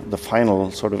also the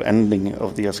final sort of ending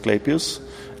of the Asclepius,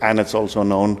 and it's also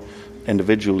known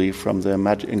individually from the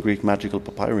in Greek magical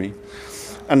papyri.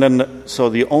 And then, so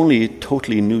the only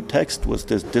totally new text was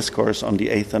this Discourse on the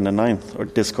 8th and the 9th, or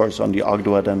Discourse on the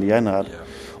Ogdoad and the Ennead. Yeah.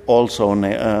 Also,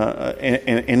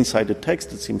 inside the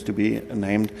text, it seems to be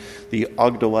named, the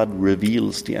Ogdoad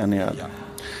reveals the Ennead. Yeah.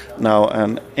 Now,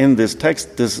 and in this text,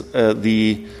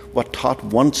 what Thoth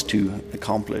wants to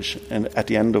accomplish, and at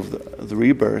the end of the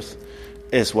rebirth,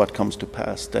 is what comes to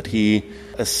pass, that he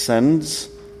ascends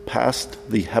past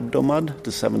the Hebdomad,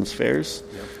 the 7 spheres,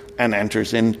 yep, and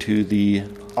enters into the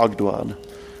Ogdoad.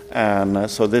 And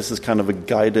so this is kind of a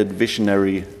guided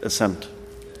visionary ascent.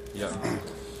 Yeah,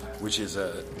 which is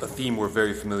a theme we're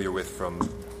very familiar with from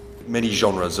many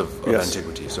genres of yes,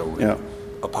 antiquity. So yeah,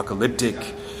 apocalyptic,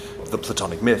 the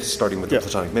Platonic myths, starting with the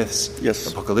Platonic myths.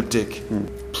 Yes. Apocalyptic,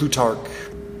 Plutarch,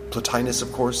 Plotinus,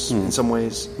 of course, in some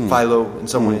ways, Philo, in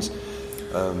some ways.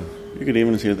 You could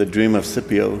even see the Dream of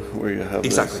Scipio, where you have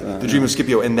exactly the Dream of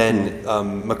Scipio, and then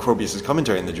Macrobius'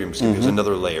 commentary on the Dream of Scipio is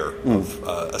another layer of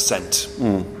ascent,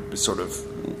 sort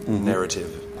of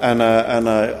narrative. And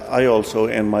I also,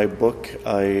 in my book,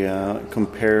 I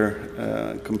compare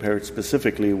it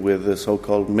specifically with the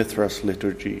so-called Mithras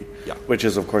liturgy, which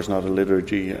is, of course, not a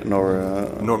liturgy nor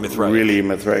Mithraic. Really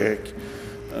Mithraic,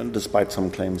 despite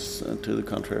some claims to the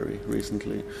contrary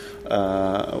recently.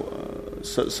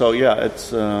 So yeah,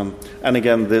 it's and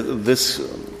again, this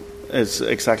is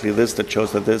exactly this that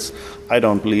shows that this. I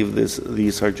don't believe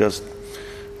these are just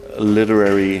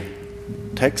literary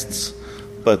texts,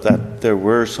 but that there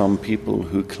were some people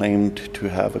who claimed to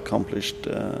have accomplished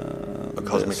a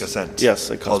cosmic ascent. Yes,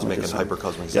 a cosmic and ascent.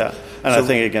 hypercosmic ascent. Yeah, and so I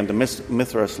think again the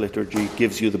Mithras liturgy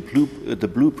gives you the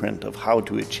blueprint of how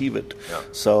to achieve it. Yeah.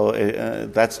 So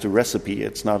that's the recipe.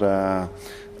 It's not a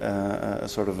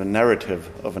sort of a narrative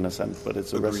of an ascent, but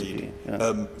it's a recipe.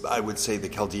 Yeah. I would say the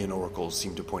Chaldean oracles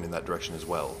seem to point in that direction as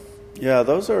well. Yeah,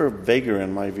 those are vaguer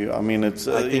in my view. I mean, it's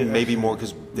I think maybe more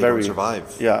because they don't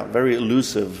survive. Yeah, very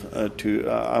elusive.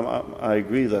 I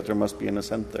agree that there must be an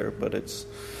ascent there, but it's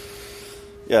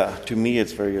to me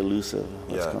it's very elusive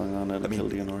what's going on in the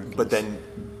Chaldean oracles. But then,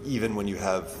 even when you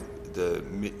have the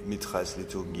Mithras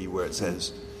liturgy, where it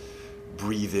says,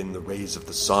 "Breathe in the rays of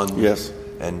the sun,"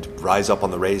 and rise up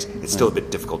on the rays, it's still a bit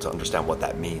difficult to understand what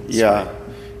that means. Yeah. Right?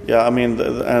 Yeah, I mean,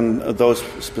 and those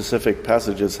specific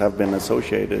passages have been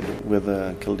associated with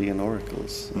the Chaldean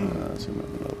oracles, as you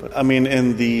might know. But I mean,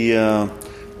 in the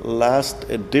last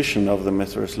edition of the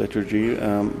Mithras liturgy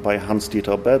by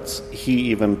Hans-Dieter Betz, he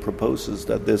even proposes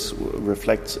that this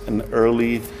reflects an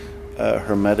early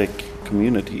Hermetic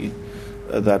community,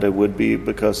 that it would be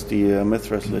because the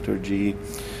Mithras liturgy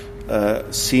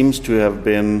seems to have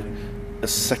been a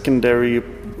secondary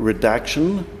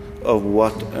redaction of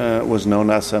what was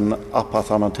known as an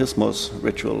apathanatismos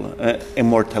ritual,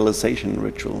 immortalization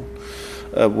ritual.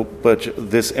 But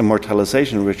this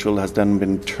immortalization ritual has then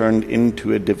been turned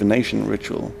into a divination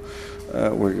ritual,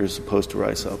 where you're supposed to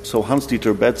rise up. So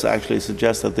Hans-Dieter Betz actually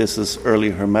suggests that this is early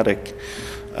Hermetic,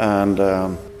 and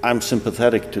I'm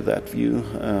sympathetic to that view.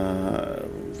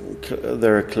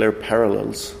 There are clear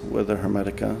parallels with the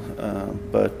Hermetica,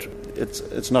 but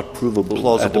it's not provable.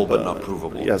 Plausible, but not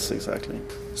provable. Yes, exactly.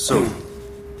 So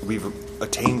we've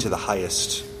attained to the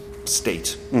highest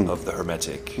state of the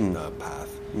Hermetic path,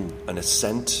 an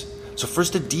ascent. So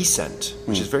first a descent,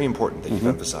 which is very important that you've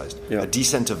emphasized, a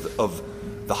descent of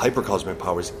the hypercosmic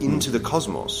powers into the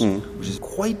cosmos, which is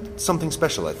quite something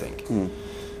special, I think.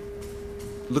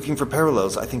 Looking for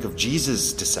parallels, I think of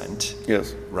Jesus' descent,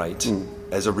 yes, right,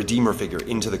 as a redeemer figure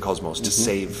into the cosmos to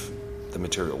save the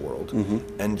material world.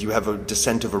 And you have a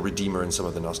descent of a redeemer in some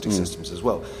of the Gnostic systems as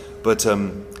well. But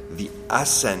the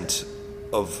ascent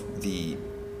of the,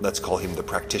 let's call him the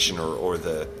practitioner or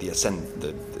the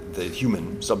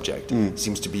human subject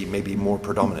seems to be maybe more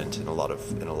predominant in a lot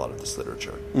of this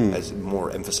literature, as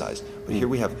more emphasized. But here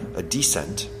we have a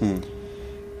descent,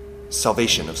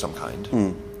 salvation of some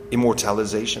kind,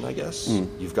 immortalization, I guess.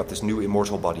 You've got this new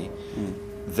immortal body.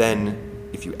 Then,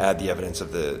 if you add the evidence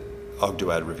of the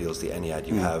Ogdoad reveals the Ennead,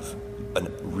 you have a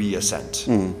reascent.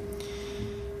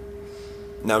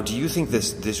 Now, do you think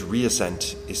this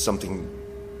reascent is something?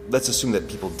 Let's assume that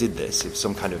people did this, it's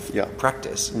some kind of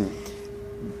practice.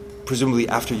 Presumably,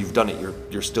 after you've done it,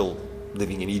 you're still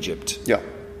living in Egypt. Yeah.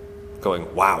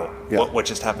 Going, wow, what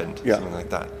just happened? Yeah. Something like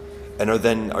that. And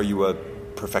are you a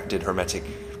perfected Hermetic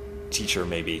teacher,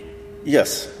 maybe?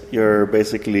 Yes, you're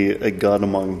basically a god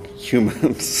among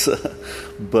humans.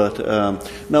 But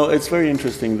no, it's very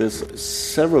interesting. There's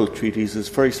several treatises.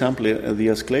 For example, the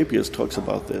Asclepius talks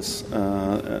about this.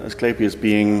 Asclepius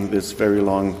being this very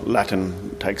long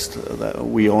Latin text that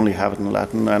we only have it in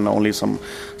Latin and only some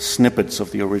snippets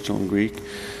of the original Greek.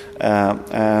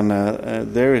 And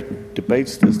there it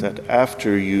debates this, that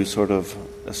after you sort of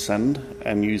ascend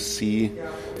and you see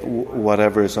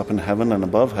whatever is up in heaven and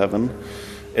above heaven,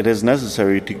 it is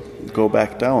necessary to go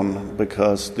back down,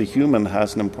 because the human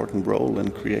has an important role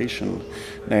in creation.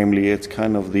 Namely, we're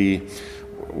kind of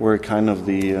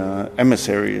the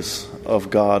emissaries of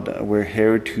God. We're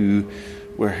here to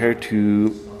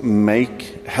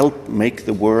help make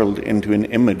the world into an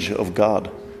image of God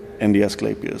in the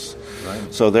Asclepius.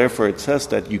 Right. So therefore it says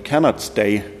that you cannot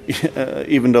stay,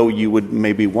 even though you would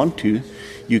maybe want to,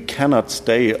 you cannot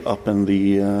stay up in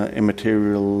the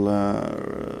immaterial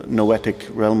noetic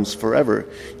realms forever.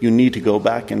 You need to go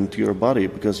back into your body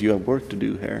because you have work to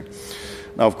do here.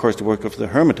 Now, of course, the work of the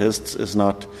Hermetists is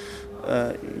not,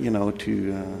 to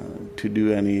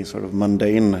do any sort of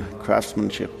mundane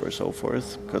craftsmanship or so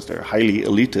forth, because they're highly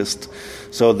elitist.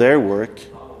 So their work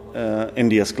in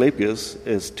the Asclepius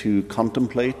is to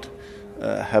contemplate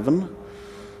heaven.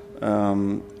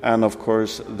 And of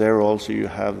course, there also you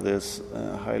have this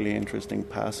highly interesting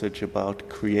passage about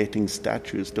creating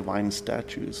statues, divine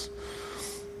statues.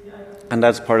 And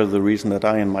that's part of the reason that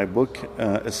I, in my book,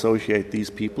 associate these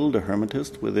people, the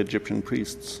Hermetists, with Egyptian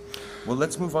priests. Well,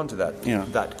 let's move on to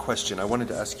that question. I wanted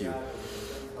to ask you,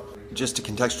 just to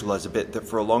contextualize a bit, that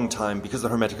for a long time, because the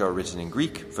Hermetica are written in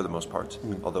Greek for the most part,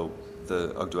 although the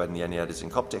Ogdoad and the Ennead is in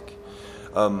Coptic,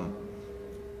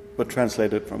 but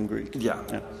translated from Greek.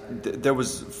 Yeah. There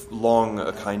was long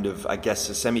a kind of, I guess,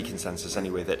 a semi-consensus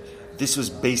anyway, that this was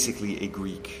basically a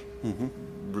Greek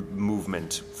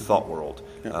movement, thought world.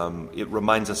 Yeah. It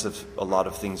reminds us of a lot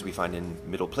of things we find in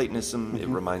Middle Platonism. It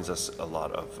reminds us a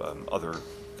lot of other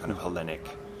kind of Hellenic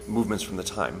movements from the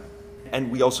time.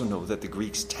 And we also know that the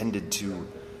Greeks tended to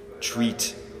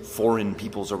treat foreign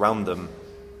peoples around them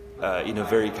in a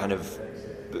very kind of,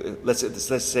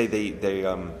 let's say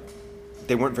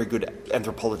they weren't very good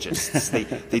anthropologists.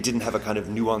 They didn't have a kind of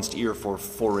nuanced ear for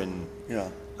foreign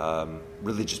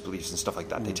religious beliefs and stuff like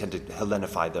that. They tended to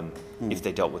Hellenify them if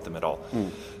they dealt with them at all.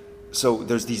 So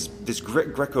there's this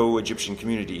Greco-Egyptian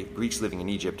community, Greeks living in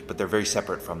Egypt, but they're very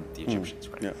separate from the Egyptians.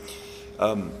 Right?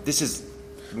 Yeah. This is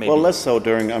maybe... Well, less so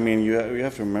you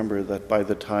have to remember that by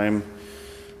the time...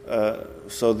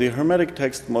 so the Hermetic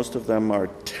texts, most of them are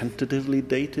tentatively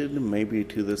dated, maybe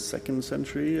to the 2nd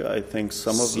century. I think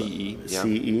some of CE.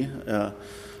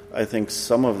 I think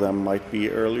some of them might be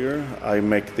earlier. I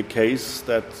make the case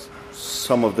that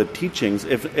some of the teachings,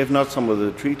 if not some of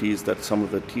the treaties, that some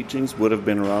of the teachings would have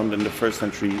been around in the 1st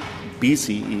century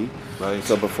BCE. Right.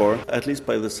 So before, at least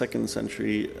by the 2nd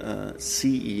century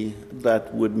CE,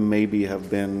 that would maybe have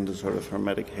been the sort of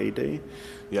Hermetic heyday.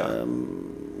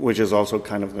 which is also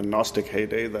kind of the Gnostic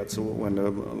heyday. That's when a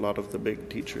lot of the big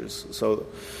teachers. So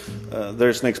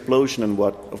there's an explosion in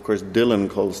what, of course, Dylan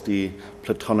calls the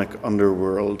Platonic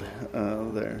underworld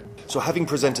there. So having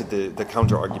presented the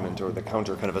counter-argument or the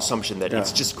counter kind of assumption that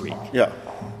it's just Greek,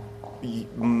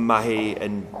 Mahe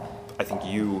and I think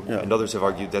you and others have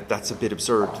argued that that's a bit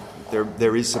absurd.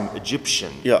 There is some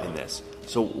Egyptian in this.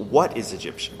 So what is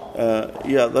Egyptian?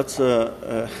 That's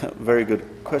a very good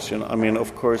question. I mean,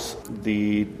 of course,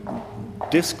 the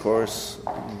discourse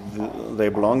they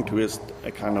belong to is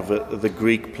a kind of the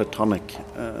Greek Platonic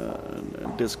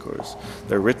discourse.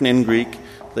 They're written in Greek.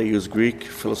 They use Greek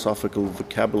philosophical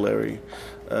vocabulary.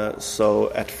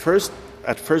 So at first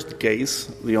gaze,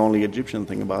 the only Egyptian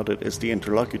thing about it is the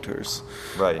interlocutors.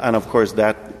 Right. And of course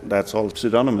that's all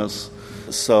pseudonymous.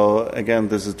 So again,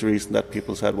 this is the reason that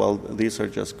people said, well, these are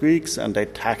just Greeks, and they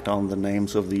tacked on the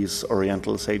names of these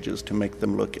Oriental sages to make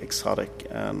them look exotic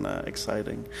and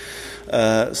exciting.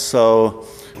 So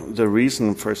the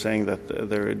reason for saying that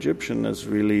they're Egyptian is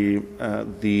really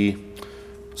the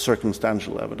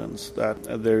circumstantial evidence that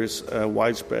there's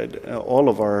widespread. All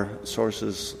of our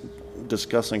sources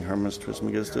discussing Hermes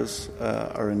Trismegistus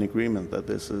are in agreement that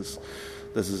this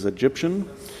is Egyptian.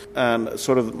 And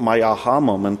sort of my aha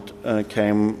moment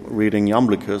came reading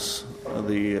Iamblichus,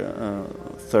 the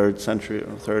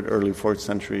 3rd, early 4th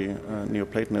century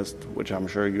Neoplatonist, which I'm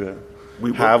sure you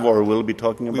have or will be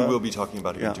talking about. We will be talking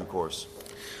about it in due course.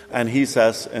 And he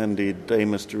says in the De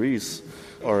Mysteries,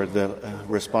 or the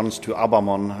response to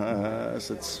Abamon,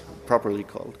 as it's properly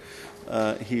called,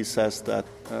 he says that,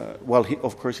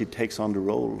 he takes on the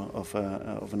role of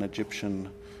an Egyptian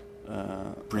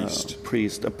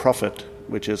priest, a prophet,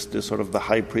 which is the sort of the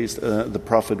high priest. The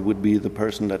prophet would be the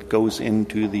person that goes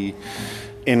into the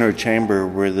inner chamber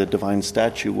where the divine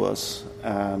statue was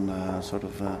and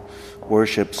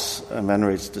worships and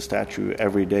venerates the statue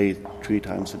every day, 3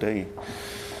 times a day.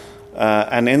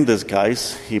 And in this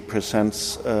guise, he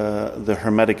presents the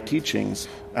Hermetic teachings,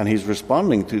 and he's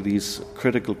responding to these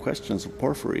critical questions of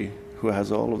Porphyry, who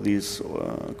has all of these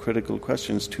critical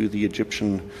questions to the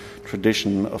Egyptian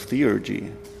tradition of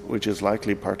theurgy, which is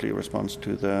likely partly a response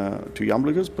to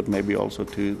Iamblichus, but maybe also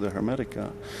to the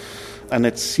Hermetica. And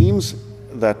it seems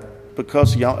that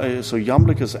because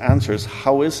Iamblichus answers,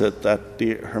 how is it that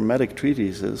the Hermetic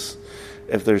treatises,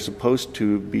 if they're supposed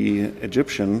to be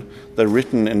Egyptian, they're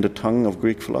written in the tongue of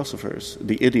Greek philosophers,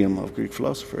 the idiom of Greek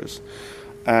philosophers.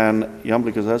 And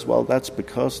Iamblichus says, well, that's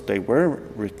because they were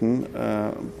written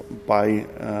by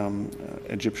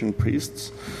Egyptian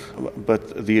priests,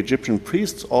 but the Egyptian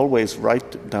priests always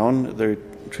write down their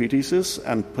treatises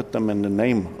and put them in the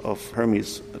name of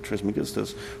Hermes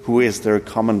Trismegistus, who is their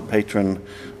common patron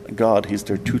god. He's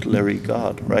their tutelary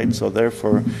god, right? So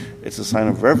therefore, it's a sign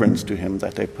of reverence to him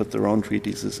that they put their own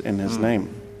treatises in his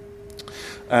name.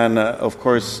 And of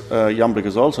course,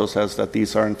 Iamblichus also says that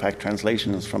these are in fact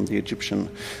translations from the Egyptian.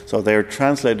 So they are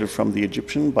translated from the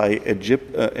Egyptian by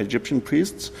Egyptian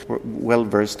priests well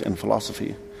versed in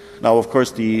philosophy. Now, of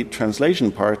course, the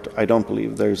translation part, I don't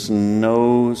believe. There's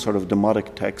no sort of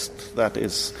demotic text that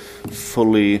is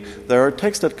fully... There are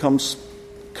texts that comes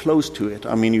close to it.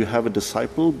 I mean, you have a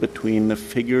disciple between a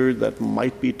figure that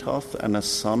might be Thoth and a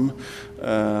son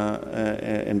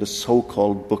in the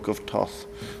so-called Book of Thoth.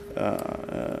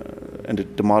 And the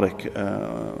demotic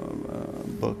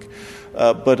book.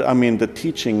 But I mean, the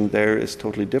teaching there is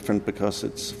totally different because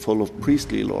it's full of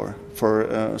priestly lore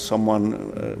for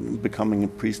someone becoming a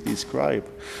priestly scribe.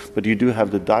 But you do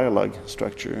have the dialogue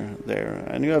structure there,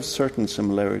 and you have certain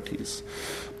similarities.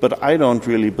 But I don't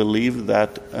really believe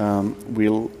that we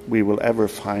will ever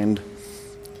find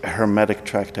a Hermetic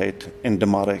tractate in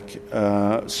demotic,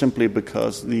 simply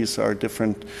because these are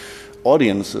different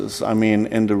audiences. I mean,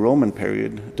 in the Roman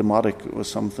period, demotic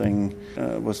was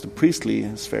was the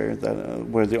priestly sphere that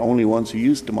were the only ones who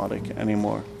used demotic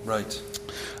anymore. Right.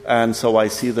 And so I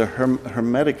see the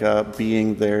Hermetica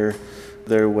being their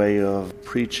way of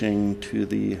preaching to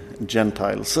the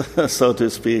Gentiles, so to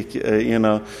speak.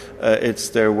 It's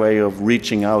their way of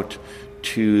reaching out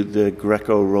to the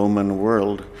Greco-Roman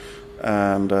world.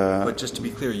 And but just to be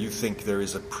clear, you think there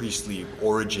is a priestly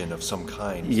origin of some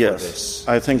kind for this? Yes,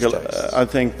 I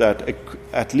think that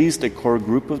at least a core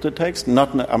group of the text.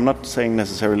 I'm not saying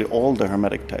necessarily all the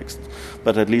Hermetic texts,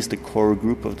 but at least a core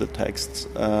group of the texts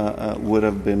would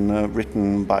have been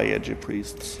written by Egyptian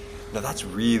priests. Now that's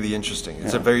really interesting.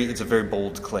 It's a very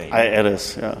bold claim. It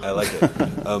is. Yeah, I like it.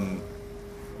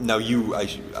 Now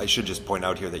I should just point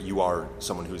out here that you are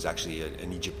someone who is actually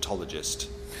an Egyptologist.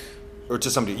 Or to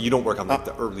some degree, you don't work on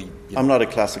the early... I'm not a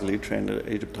classically trained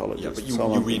Egyptologist. Yeah,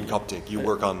 but you read Coptic, you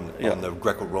work on the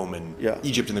Greco-Roman,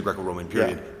 Egypt in the Greco-Roman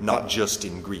period, not just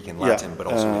in Greek and Latin, but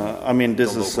also in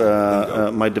this is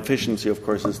my deficiency, of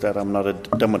course, is that I'm not a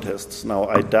Demoist. Now,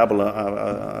 I dabble,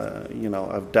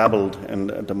 I've dabbled in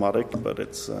Demotic, but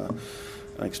it's an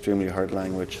extremely hard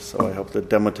language, so I hope the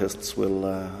Demoists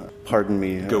will pardon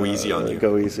me. Go easy on you.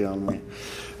 Go easy on me.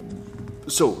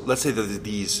 So, let's say that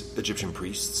these Egyptian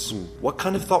priests, what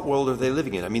kind of thought world are they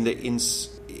living in? I mean, in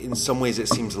some ways it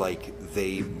seems like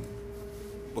they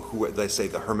say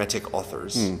the Hermetic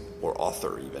authors, or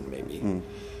author even maybe,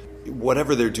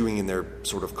 whatever they're doing in their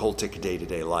sort of cultic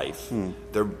day-to-day life,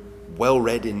 they're well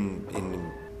read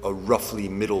in a roughly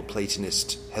Middle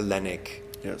Platonist Hellenic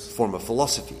form of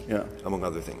philosophy, among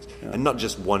other things. And not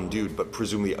just one dude, but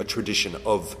presumably a tradition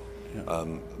of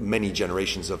many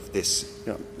generations of this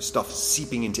stuff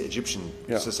seeping into Egyptian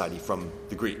society from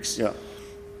the Greeks,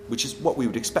 which is what we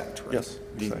would expect, right? Yes,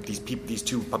 exactly. These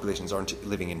two populations aren't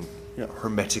living in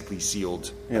hermetically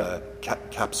sealed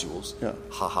capsules.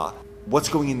 Haha. What's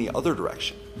going in the other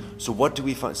direction? So what do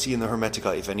we see in the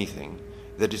Hermetica, if anything,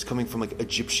 that is coming from like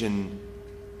Egyptian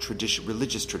tradition,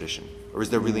 religious tradition, or is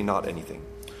there really not anything?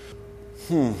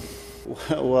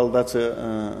 Well, that's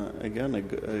again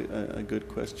a good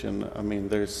question. I mean,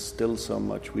 there's still so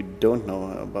much we don't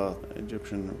know about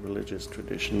Egyptian religious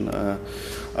tradition.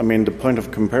 I mean, the point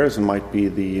of comparison might be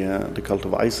the cult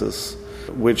of Isis,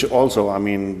 which also, I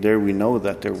mean, there we know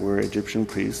that there were Egyptian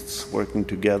priests working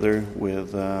together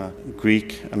with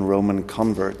Greek and Roman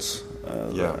converts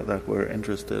that were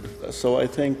interested. So I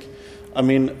think, I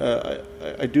mean,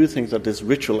 I do think that this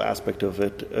ritual aspect of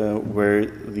it, where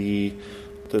the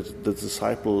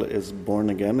disciple is born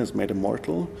again, is made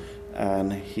immortal,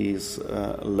 and he's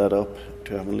led up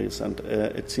to heavenly ascent.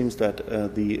 It seems that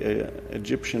the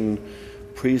Egyptian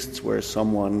priests were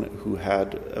someone who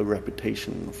had a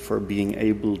reputation for being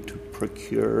able to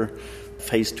procure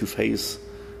face-to-face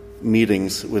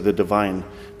meetings with the divine.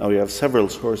 Now, we have several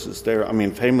sources there. I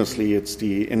mean, famously, it's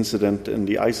the incident in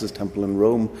the Isis temple in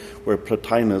Rome where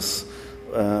Plotinus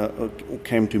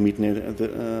came to meet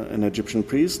an Egyptian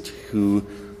priest who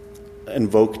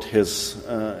invoked his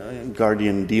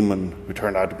guardian demon, who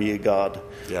turned out to be a god.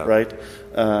 Right?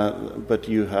 But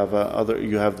you have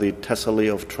the Thessaly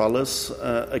of Tralles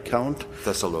account.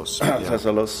 Thessalos.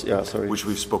 Thessalos, sorry. Which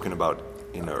we've spoken about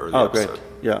in the earlier episode.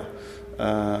 Great.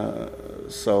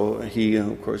 So he,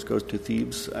 of course, goes to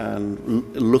Thebes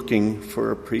and looking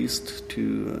for a priest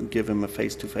to give him a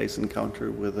face-to-face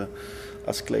encounter with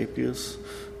Asclepius.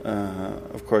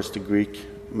 Of course, the Greek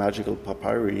magical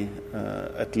papyri,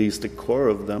 at least the core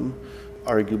of them,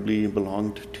 arguably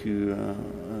belonged to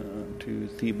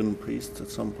Theban priests at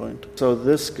some point. So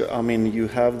this, I mean, you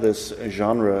have this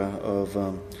genre of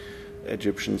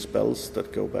Egyptian spells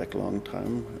that go back a long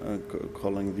time,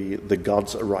 calling the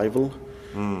god's arrival.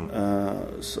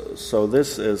 So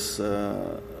this is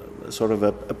sort of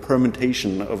a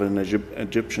permutation of an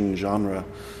Egyptian genre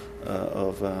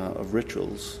of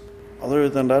rituals. Other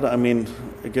than that, I mean,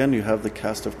 again, you have the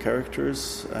cast of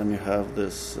characters, and you have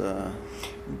this...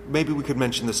 Maybe we could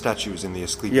mention the statues in the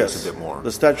Asclepius a bit more.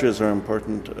 The statues are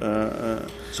important.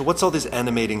 So what's all this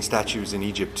animating statues in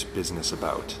Egypt business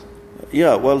about?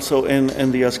 Yeah, well, so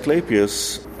in the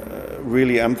Asclepius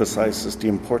really emphasizes the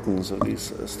importance of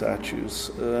these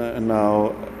statues.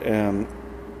 So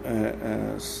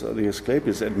the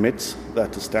Asclepius admits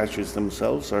that the statues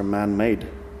themselves are man-made,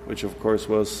 which of course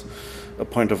was a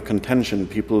point of contention.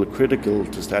 People critical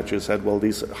to statues said, well,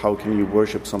 how can you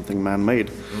worship something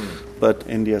man-made? But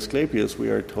in the Asclepius we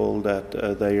are told that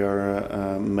they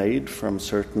are made from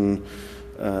certain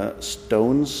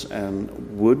stones and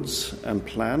woods and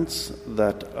plants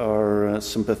that are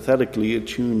sympathetically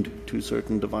attuned to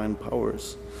certain divine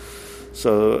powers.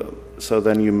 So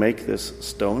then you make this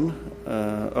stone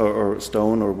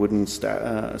or wooden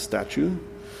statue,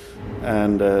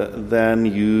 and then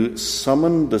you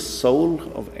summon the soul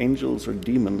of angels or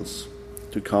demons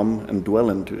to come and dwell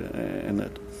in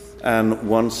it. And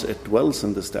once it dwells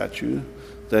in the statue,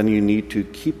 then you need to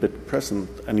keep it present,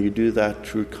 and you do that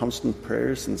through constant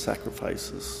prayers and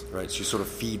sacrifices. Right, so you sort of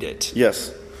feed it.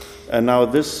 Yes. And now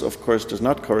this, of course, does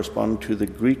not correspond to the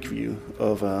Greek view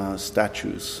of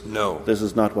statues. No. This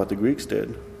is not what the Greeks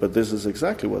did, but this is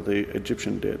exactly what the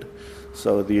Egyptian did.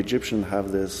 So the Egyptians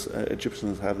have this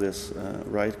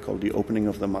rite called the opening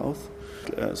of the mouth.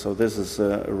 So this is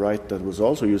a rite that was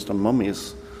also used on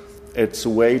mummies. It's a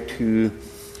way to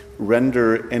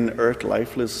render inert,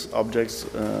 lifeless objects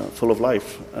full of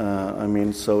life.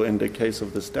 So in the case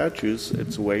of the statues,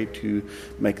 it's a way to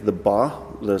make the ba,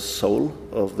 the soul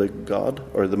of the god,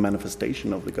 or the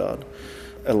manifestation of the god,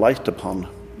 alight upon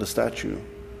the statue,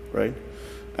 right?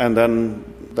 And then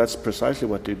that's precisely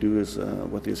what they do, is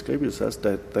what the Asclepius says,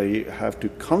 that they have to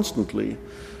constantly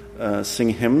sing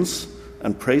hymns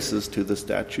and praises to the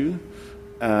statue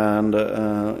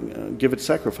and give it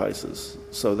sacrifices.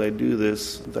 So they do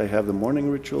this. They have the morning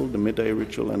ritual, the midday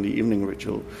ritual, and the evening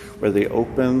ritual, where they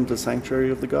open the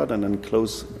sanctuary of the god and then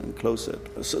close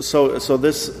it. So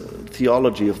this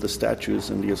theology of the statues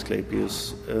in the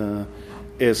Asclepius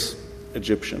is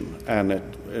Egyptian, and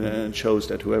it shows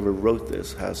that whoever wrote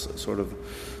this has sort of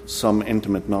some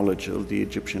intimate knowledge of the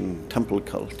Egyptian temple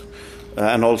cult.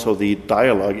 And also the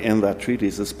dialogue in that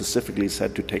treatise is specifically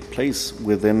said to take place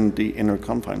within the inner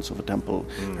confines of a temple.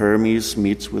 Hermes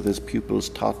meets with his pupils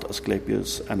Tat,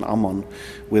 Asclepius, and Ammon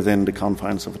within the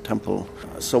confines of a temple.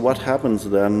 So what happens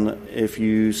then if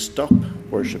you stop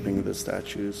worshipping the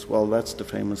statues? Well, that's the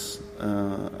famous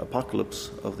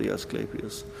apocalypse of the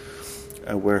Asclepius,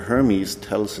 where Hermes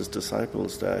tells his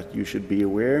disciples that you should be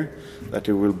aware that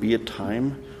there will be a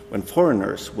time when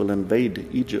foreigners will invade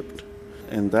Egypt.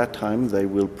 In that time, they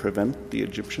will prevent the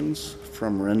Egyptians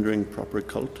from rendering proper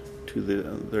cult to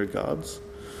their gods.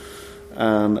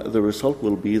 And the result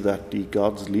will be that the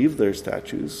gods leave their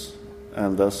statues,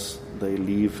 and thus they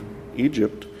leave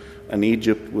Egypt, and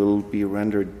Egypt will be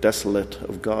rendered desolate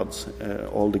of gods.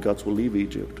 All the gods will leave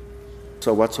Egypt.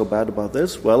 So what's so bad about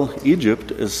this? Well,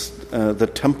 Egypt is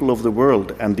the temple of the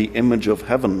world and the image of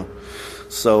heaven.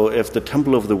 So if the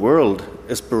temple of the world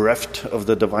is bereft of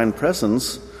the divine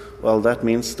presence, well, that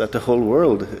means that the whole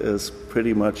world is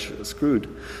pretty much screwed.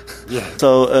 Yeah.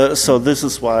 So this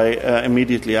is why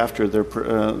immediately after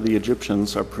the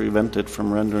Egyptians are prevented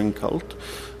from rendering cult,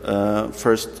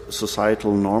 first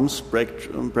societal norms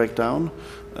break down.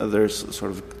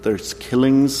 There's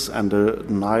killings, and the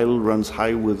Nile runs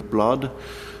high with blood,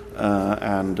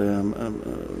 and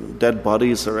dead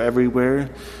bodies are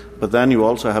everywhere. But then you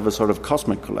also have a sort of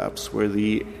cosmic collapse where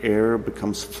the air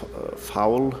becomes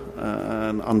foul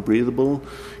and unbreathable.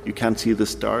 You can't see the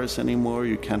stars anymore.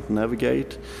 You can't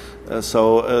navigate.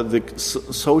 So the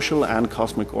social and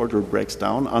cosmic order breaks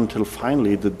down until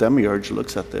finally the demiurge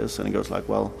looks at this and he goes like,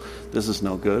 well, this is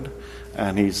no good.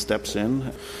 And he steps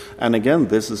in. And again,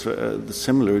 this is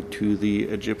similar to the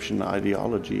Egyptian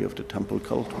ideology of the temple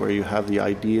cult, where you have the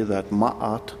idea that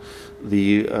Ma'at,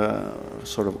 the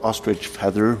sort of ostrich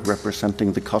feather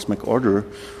representing the cosmic order,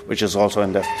 which is also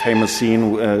in that famous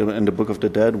scene in the Book of the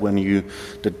Dead, when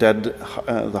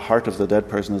the heart of the dead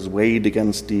person is weighed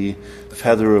against the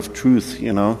feather of truth,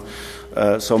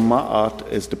 So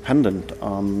Ma'at is dependent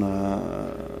on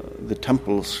the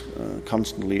temples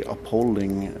constantly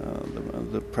upholding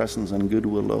the presence and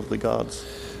goodwill of the gods.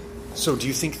 So do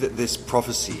you think that this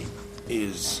prophecy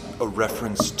is a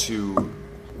reference to...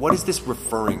 What is this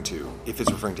referring to, if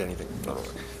it's referring to anything?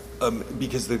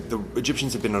 Because the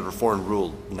Egyptians have been under foreign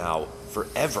rule now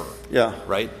forever. Yeah.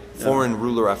 Right? Foreign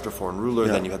ruler after foreign ruler.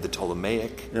 Yeah. Then you had the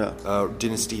Ptolemaic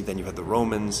dynasty. Then you had the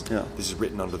Romans. Yeah. This is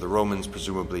written under the Romans,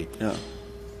 presumably. Yeah.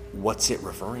 What's it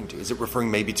referring to? Is it referring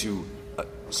maybe to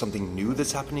something new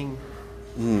that's happening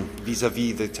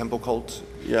vis-a-vis the temple cult?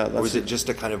 Yeah. Or is it just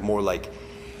a kind of more like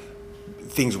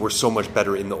things were so much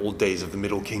better in the old days of the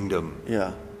Middle Kingdom?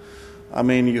 Yeah. I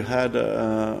mean, you had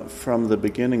from the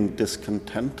beginning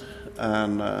discontent,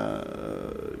 and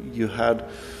you had,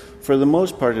 for the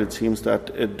most part, it seems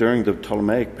that during the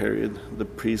Ptolemaic period, the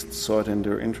priests saw it in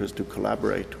their interest to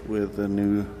collaborate with the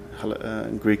new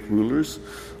Greek rulers.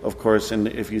 Of course,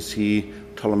 if you see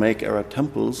Ptolemaic era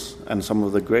temples, and some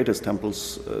of the greatest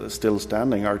temples still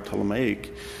standing are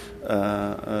Ptolemaic,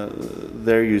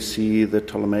 there you see the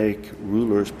Ptolemaic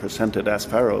rulers presented as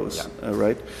pharaohs,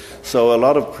 right? So a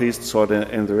lot of priests saw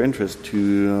it in their interest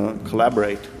to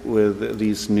collaborate with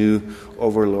these new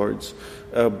overlords.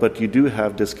 But you do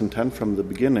have discontent from the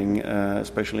beginning,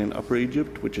 especially in Upper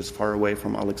Egypt, which is far away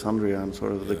from Alexandria and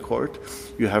sort of the court.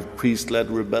 You have priest-led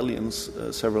rebellions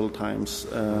several times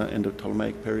in the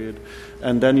Ptolemaic period.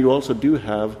 And then you also do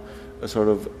have a sort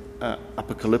of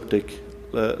apocalyptic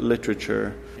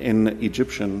literature in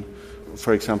Egyptian.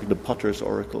 For example, the Potter's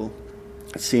Oracle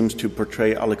seems to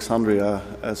portray Alexandria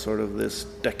as sort of this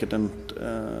decadent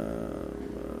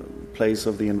place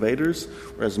of the invaders,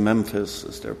 whereas Memphis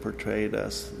is there portrayed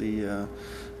as the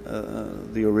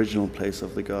the original place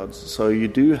of the gods. So you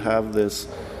do have this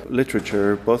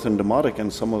literature, both in Demotic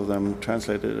and some of them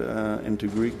translated into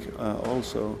Greek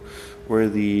also, where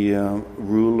the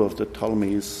rule of the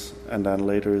Ptolemies and then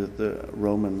later the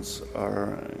Romans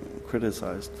are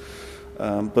criticized.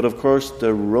 But of course,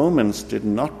 the Romans did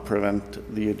not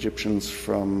prevent the Egyptians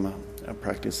from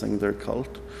practicing their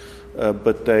cult,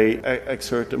 but they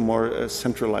exert a more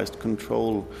centralized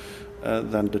control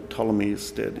than the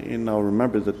Ptolemies did. You know,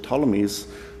 remember the Ptolemies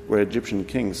were Egyptian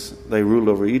kings. They ruled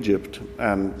over Egypt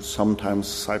and sometimes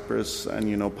Cyprus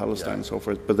and Palestine and so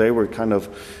forth. But they were kind of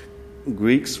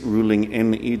Greeks ruling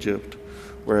in Egypt.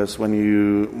 Whereas when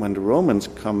the Romans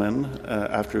come in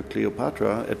after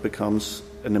Cleopatra, it becomes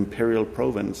an imperial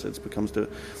province. It becomes the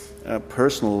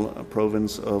personal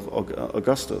province of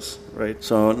Augustus, right?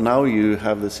 So now you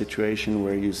have the situation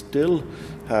where you still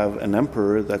have an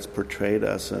emperor that's portrayed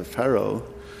as a pharaoh,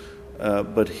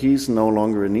 but he's no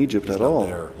longer in Egypt at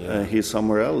all. He's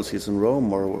somewhere else. He's in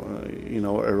Rome or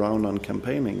around on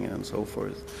campaigning and so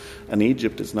forth. And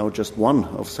Egypt is now just one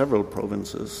of several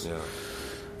provinces. Yeah.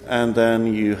 And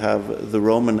then you have the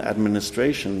Roman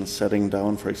administration setting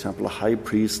down, for example, a high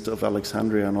priest of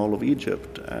Alexandria and all of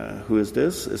Egypt. Who is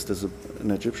this? Is this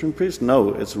an Egyptian priest? No,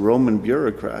 it's a Roman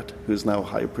bureaucrat who is now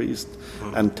high priest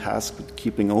and tasked with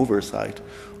keeping oversight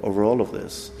over all of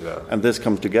this. Yeah. And this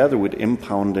comes together with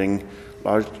impounding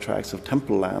large tracts of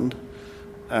temple land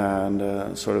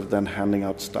and sort of then handing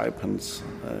out stipends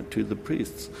to the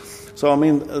priests. So, I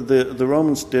mean, the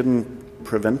Romans didn't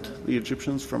prevent the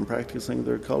Egyptians from practicing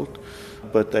their cult,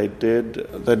 but they did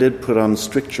put on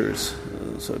strictures,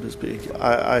 so to speak.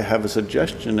 I have a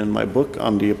suggestion in my book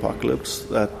on the apocalypse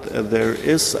that there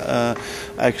is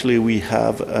actually we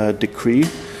have a decree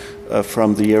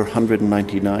from the year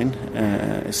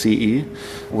 199 CE,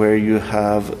 where you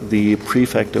have the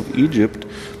prefect of Egypt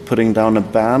putting down a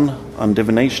ban on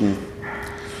divination.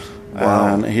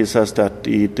 Wow. And he says that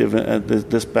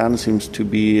this ban seems to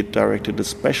be directed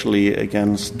especially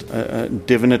against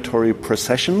divinatory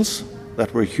processions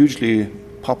that were hugely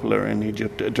popular in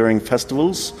Egypt. During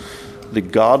festivals, the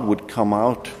god would come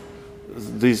out.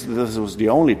 This was the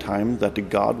only time that the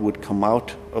god would come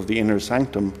out of the inner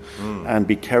sanctum and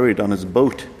be carried on his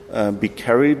boat, be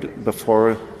carried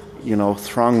before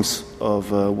throngs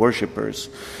of worshippers.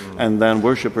 And then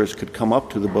worshippers could come up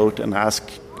to the boat and ask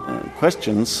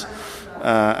questions,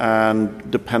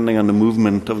 and depending on the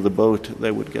movement of the boat,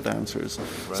 they would get answers.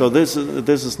 Right. So this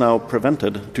is now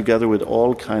prevented, together with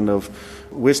all kind of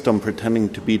wisdom pretending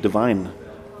to be divine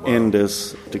in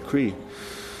this decree.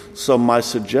 So my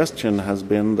suggestion has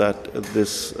been that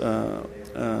this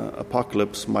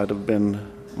apocalypse might have been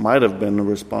a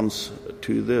response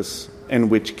to this, in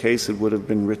which case it would have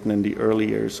been written in the early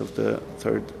years of the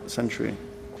 3rd century.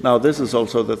 Now, this is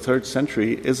also the 3rd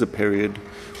century is a period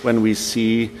when we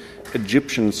see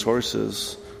Egyptian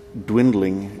sources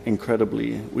dwindling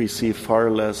incredibly. We see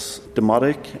far less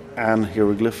demotic and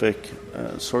hieroglyphic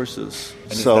sources.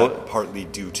 And is that partly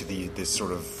due to this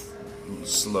sort of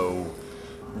slow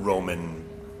Roman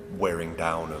wearing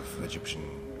down of Egyptian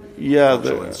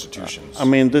cultural institutions? I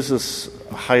mean, this is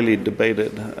highly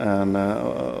debated, and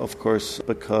of course,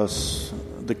 because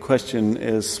the question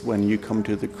is, when you come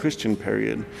to the Christian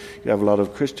period, you have a lot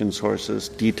of Christian sources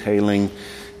detailing,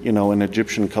 an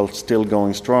Egyptian cult still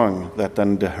going strong, that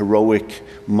then the heroic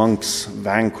monks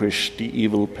vanquished the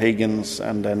evil pagans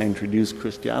and then introduced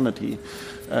Christianity.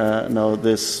 Now,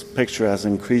 this picture has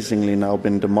increasingly now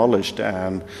been demolished,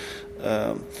 and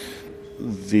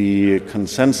the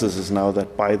consensus is now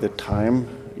that by the time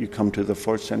you come to the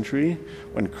 4th century,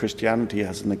 when Christianity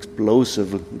has an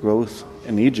explosive growth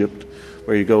in Egypt,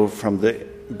 where you go from the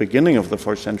beginning of the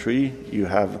 4th century, you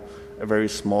have a very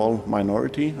small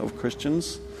minority of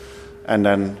Christians, and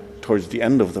then towards the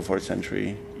end of the 4th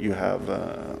century, you have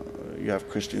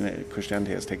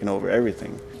Christianity has taken over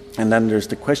everything. And then there's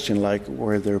the question, like,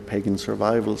 were there pagan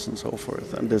survivals and so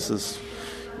forth? And this is,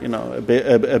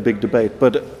 a big debate.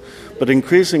 But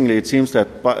increasingly, it seems that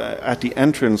at the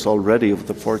entrance already of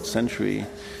the 4th century,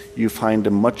 you find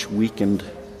a much weakened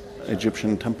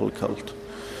Egyptian temple cult.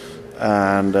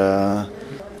 And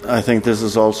I think this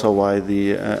is also why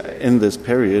in this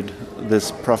period,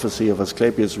 this prophecy of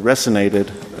Asclepius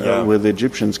resonated with the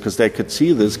Egyptians, because they could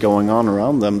see this going on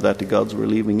around them, that the gods were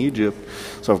leaving Egypt.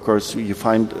 So, of course, you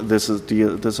find this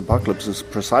apocalypse is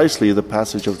precisely the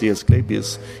passage of the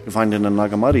Asclepius you find in the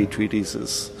Nag Hammadi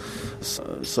treatises.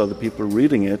 So the people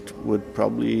reading it would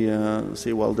probably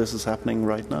see, well, this is happening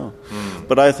right now.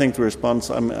 But I think the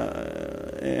response, in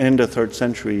the 3rd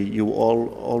century, you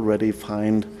already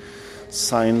find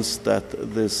signs that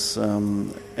this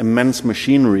immense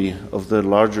machinery of the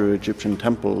larger Egyptian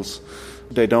temples,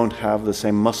 they don't have the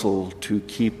same muscle to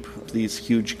keep these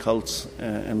huge cults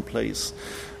in place.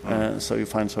 So you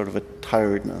find sort of a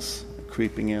tiredness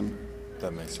creeping in.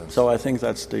 That makes sense. So I think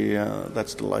that's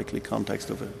the likely context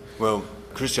of it. Well,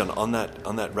 Christian, on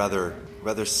that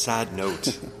rather sad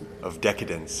note of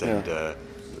decadence and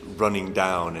running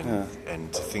down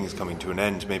and things coming to an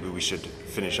end, maybe we should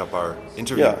finish up our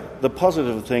interview. Yeah, the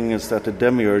positive thing is that the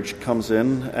demiurge comes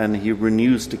in and he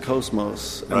renews the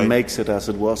cosmos and makes it as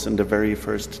it was in the very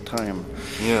first time.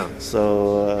 Yeah.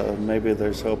 So maybe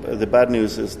there's hope. The bad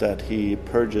news is that he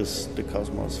purges the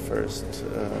cosmos first.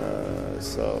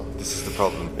 So this is the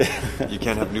problem. You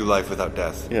can't have new life without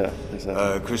death. Yeah,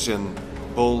 exactly. Christian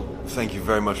Bull, thank you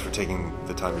very much for taking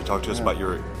the time to talk to us about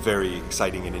your very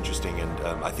exciting and interesting and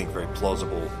I think very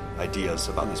plausible ideas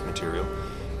about this material.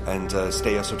 And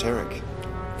stay esoteric.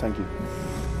 Thank you.